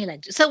 cologne. You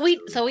like so we.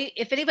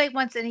 If anybody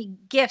wants any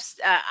gifts,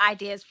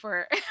 ideas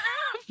for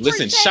for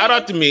Listen, shout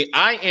out Shane, to me.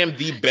 I am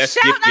the best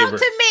shout gift out giver.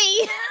 to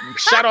me.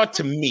 Shout out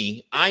to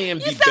me. I am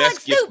You the sound like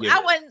best gift Snoop. I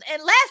giver. want,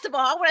 and last of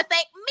all, I want to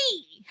thank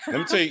me.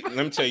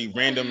 Let me tell you,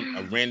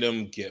 a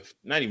random gift.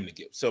 Not even a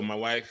gift. So my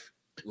wife,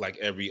 like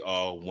every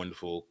all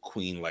wonderful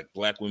queen, like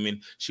black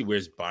women, she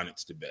wears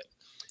bonnets to bed.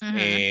 Mm-hmm.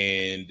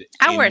 And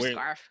I wear a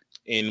scarf.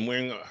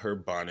 wearing her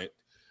bonnet,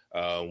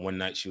 one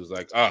night she was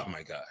like, "Oh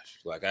my gosh,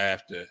 like I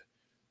have to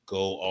go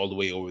all the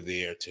way over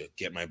there to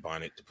get my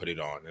bonnet to put it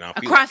on," and I'll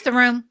feel Across like the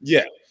room.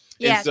 yeah.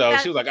 And Yeah, so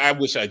she was like, "I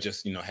wish I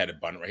just had a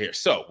bonnet right here."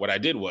 So what I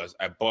did was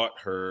I bought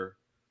her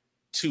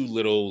two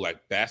little like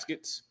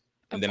baskets,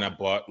 and then I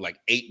bought like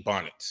 8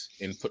 bonnets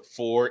and put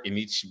 4 in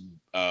each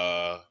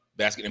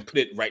basket and put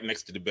it right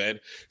next to the bed,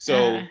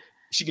 so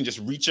she can just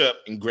reach up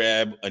and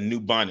grab a new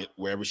bonnet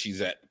wherever she's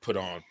at, put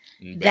on.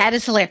 That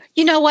is hilarious.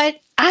 You know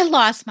what? I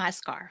lost my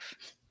scarf,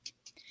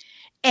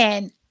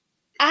 and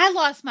I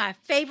lost my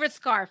favorite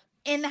scarf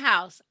in the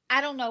house. I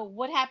don't know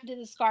what happened to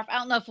the scarf. I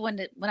don't know if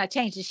when I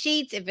changed the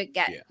sheets, if it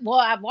got well,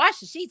 I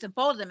washed the sheets and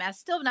folded them. I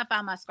still have not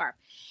found my scarf,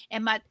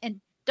 and my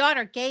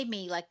daughter gave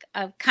me like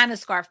a kind of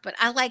scarf, but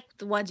I like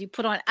the ones you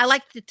put on. I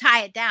like to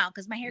tie it down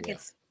because my hair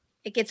gets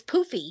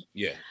poofy.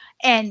 Yeah.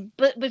 And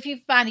but if you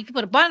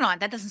put a bun on,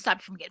 that doesn't stop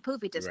it from getting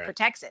poofy. It just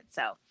protects it.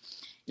 So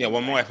yeah,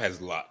 well, my wife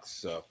has locks,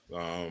 so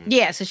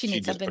yeah, so she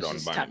needs something put on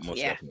just bonnet, most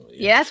definitely.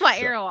 Yeah, that's why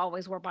Ariel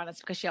always wore bonnets,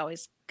 because she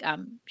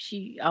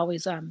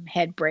always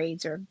had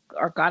braids or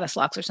goddess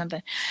locks or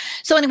something.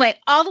 So anyway,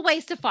 all the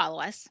ways to follow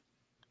us.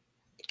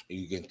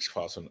 You can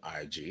follow us on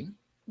IG.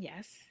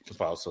 Yes. You can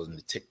follow us on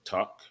the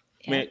TikTok.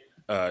 Yeah. Man,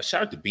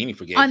 shout out to Beanie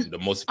for getting the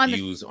most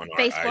views on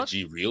our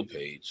IG Reel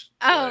page.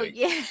 Oh, like,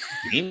 yeah.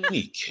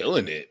 Beanie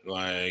killing it.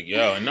 Like,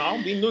 yo, no,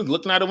 Beanie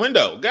looking out the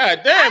window.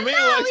 God damn, man.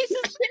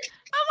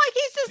 I'm like,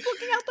 he's just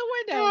looking out the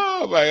window.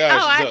 Oh, my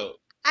gosh.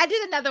 I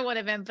did another one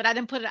of him, but I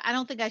didn't put it. I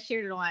don't think I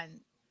shared it on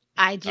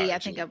IG. I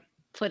think I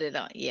put it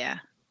on. Yeah.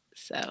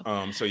 So.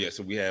 So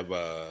we have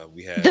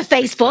the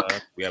Facebook.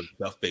 TikTok, we have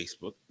the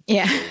Facebook.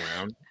 Yeah.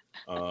 Around.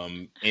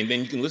 And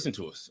then you can listen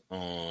to us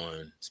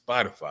on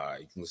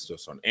Spotify. You can listen to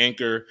us on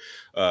Anchor.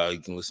 You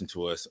can listen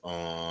to us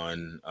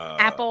on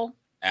Apple.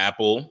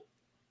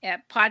 Yeah,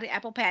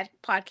 Apple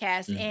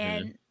Podcast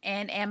and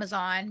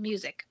Amazon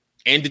Music.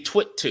 And the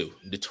Twit too.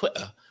 The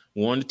Twitter.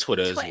 We're on the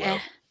Twitter as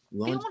well.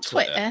 We're on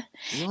Twitter.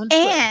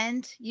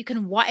 And you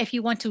can if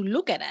you want to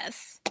look at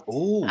us.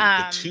 Oh,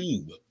 the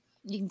tube.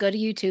 You can go to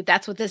YouTube.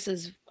 That's what this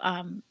is.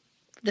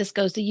 This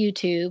goes to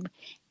YouTube.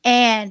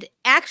 And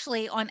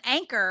actually on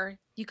Anchor,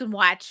 you can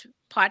watch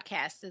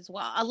podcasts as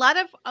well. A lot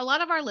of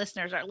our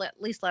listeners, or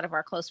at least a lot of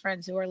our close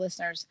friends who are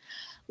listeners,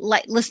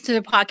 like listen to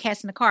the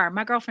podcast in the car.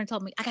 My girlfriend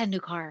told me I got a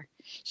new car.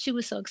 She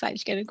was so excited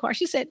she got a new car.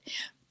 She said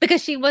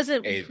because she won't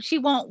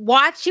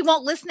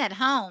listen at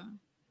home.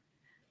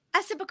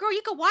 I said, but girl,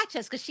 you can watch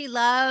us because she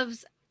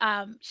loves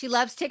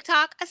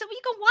TikTok. I said, well,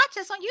 you can watch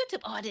us on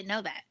YouTube. Oh, I didn't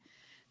know that.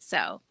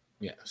 So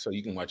yeah, so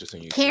you can watch us on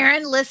YouTube.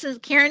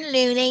 Karen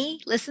Looney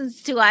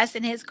listens to us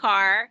in his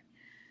car.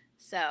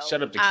 So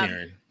shout out to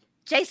Karen.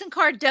 Jason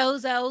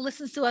Cardozo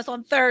listens to us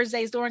on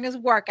Thursdays during his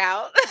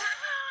workout.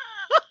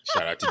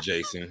 Shout out to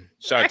Jason.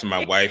 Shout out to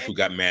my wife who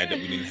got mad that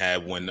we didn't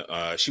have one.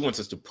 She wants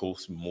us to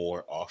post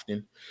more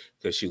often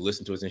because she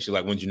listened to us and she's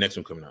like, "When's your next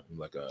one coming out?" I'm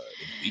like, "In a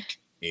week."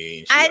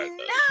 And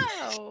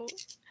know.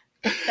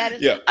 That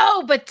is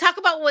Oh, but talk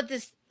about what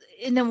this,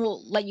 and then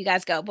we'll let you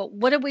guys go. But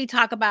what did we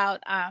talk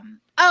about?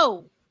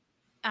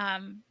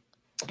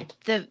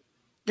 The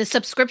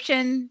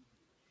subscription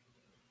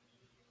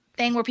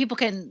thing where people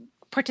can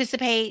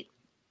participate.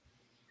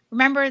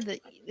 Remember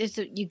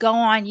you go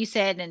on, you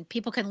said, and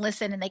people can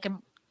listen and they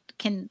can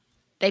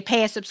they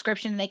pay a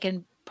subscription and they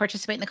can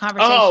participate in the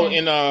conversation.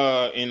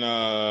 Oh,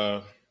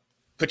 in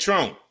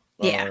Patron.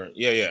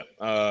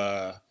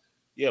 Yeah.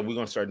 Yeah, we're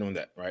gonna start doing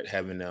that, right?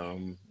 Having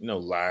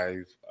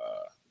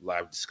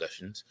live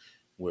discussions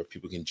where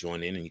people can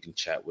join in and you can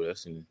chat with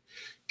us and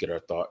get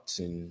our thoughts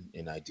and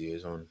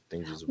ideas on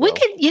things as well.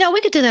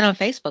 We could do that on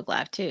Facebook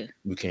Live too.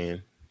 We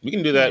can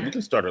do that. Yeah. We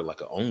can start it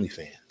like an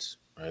OnlyFans,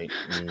 right?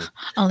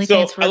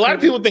 OnlyFans. So a lot of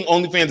people think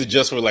OnlyFans are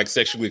just for like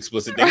sexually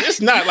explicit things.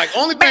 It's not. Like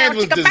OnlyFans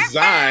was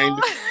designed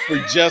for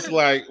just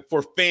like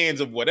for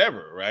fans of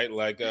whatever, right?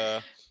 Like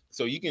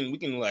so we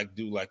can like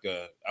do like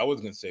I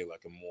was gonna say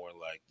like a more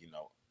like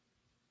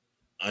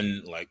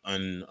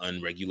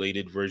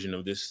unregulated version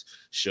of this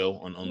show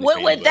on OnlyFans.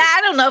 What would that?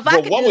 I don't know if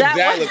I could do that. What would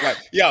that look like?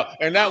 Yeah,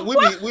 and now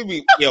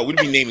we'd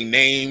be naming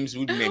names.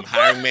 We'd be naming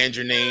hiring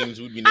manager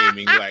names. We'd be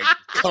naming like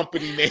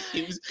company names.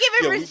 Showing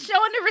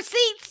the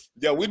receipts.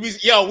 Yeah, we'd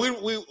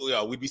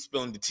be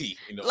spilling the tea.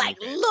 Like,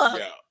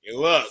 OnlyFans.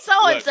 Look,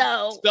 so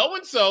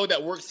and so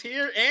that works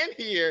here and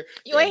here.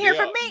 You ain't here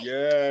for me.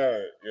 Yeah.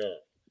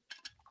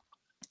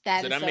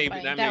 That So is so funny.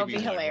 that That may would be be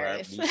one, right?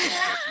 hilarious. We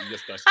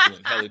just start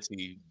spilling hella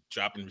tea,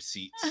 dropping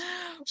receipts,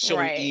 showing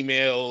Right.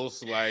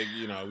 emails, like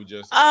we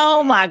just like, Oh all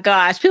right, my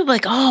gosh. People are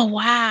like, oh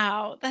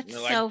wow. That's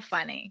like so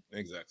funny.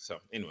 exactly. So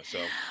anyway, so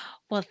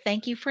Well,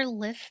 thank you for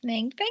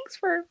listening. Thanks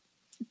for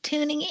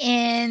tuning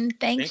in.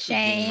 Thanks, thanks for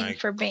being Shane, my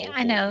for being I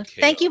cohort in know.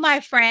 Thank you, chaos. my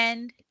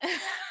friend.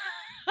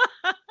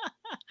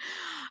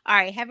 All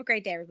right. Have a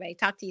great day, everybody.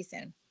 Talk to you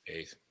soon.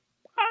 Peace.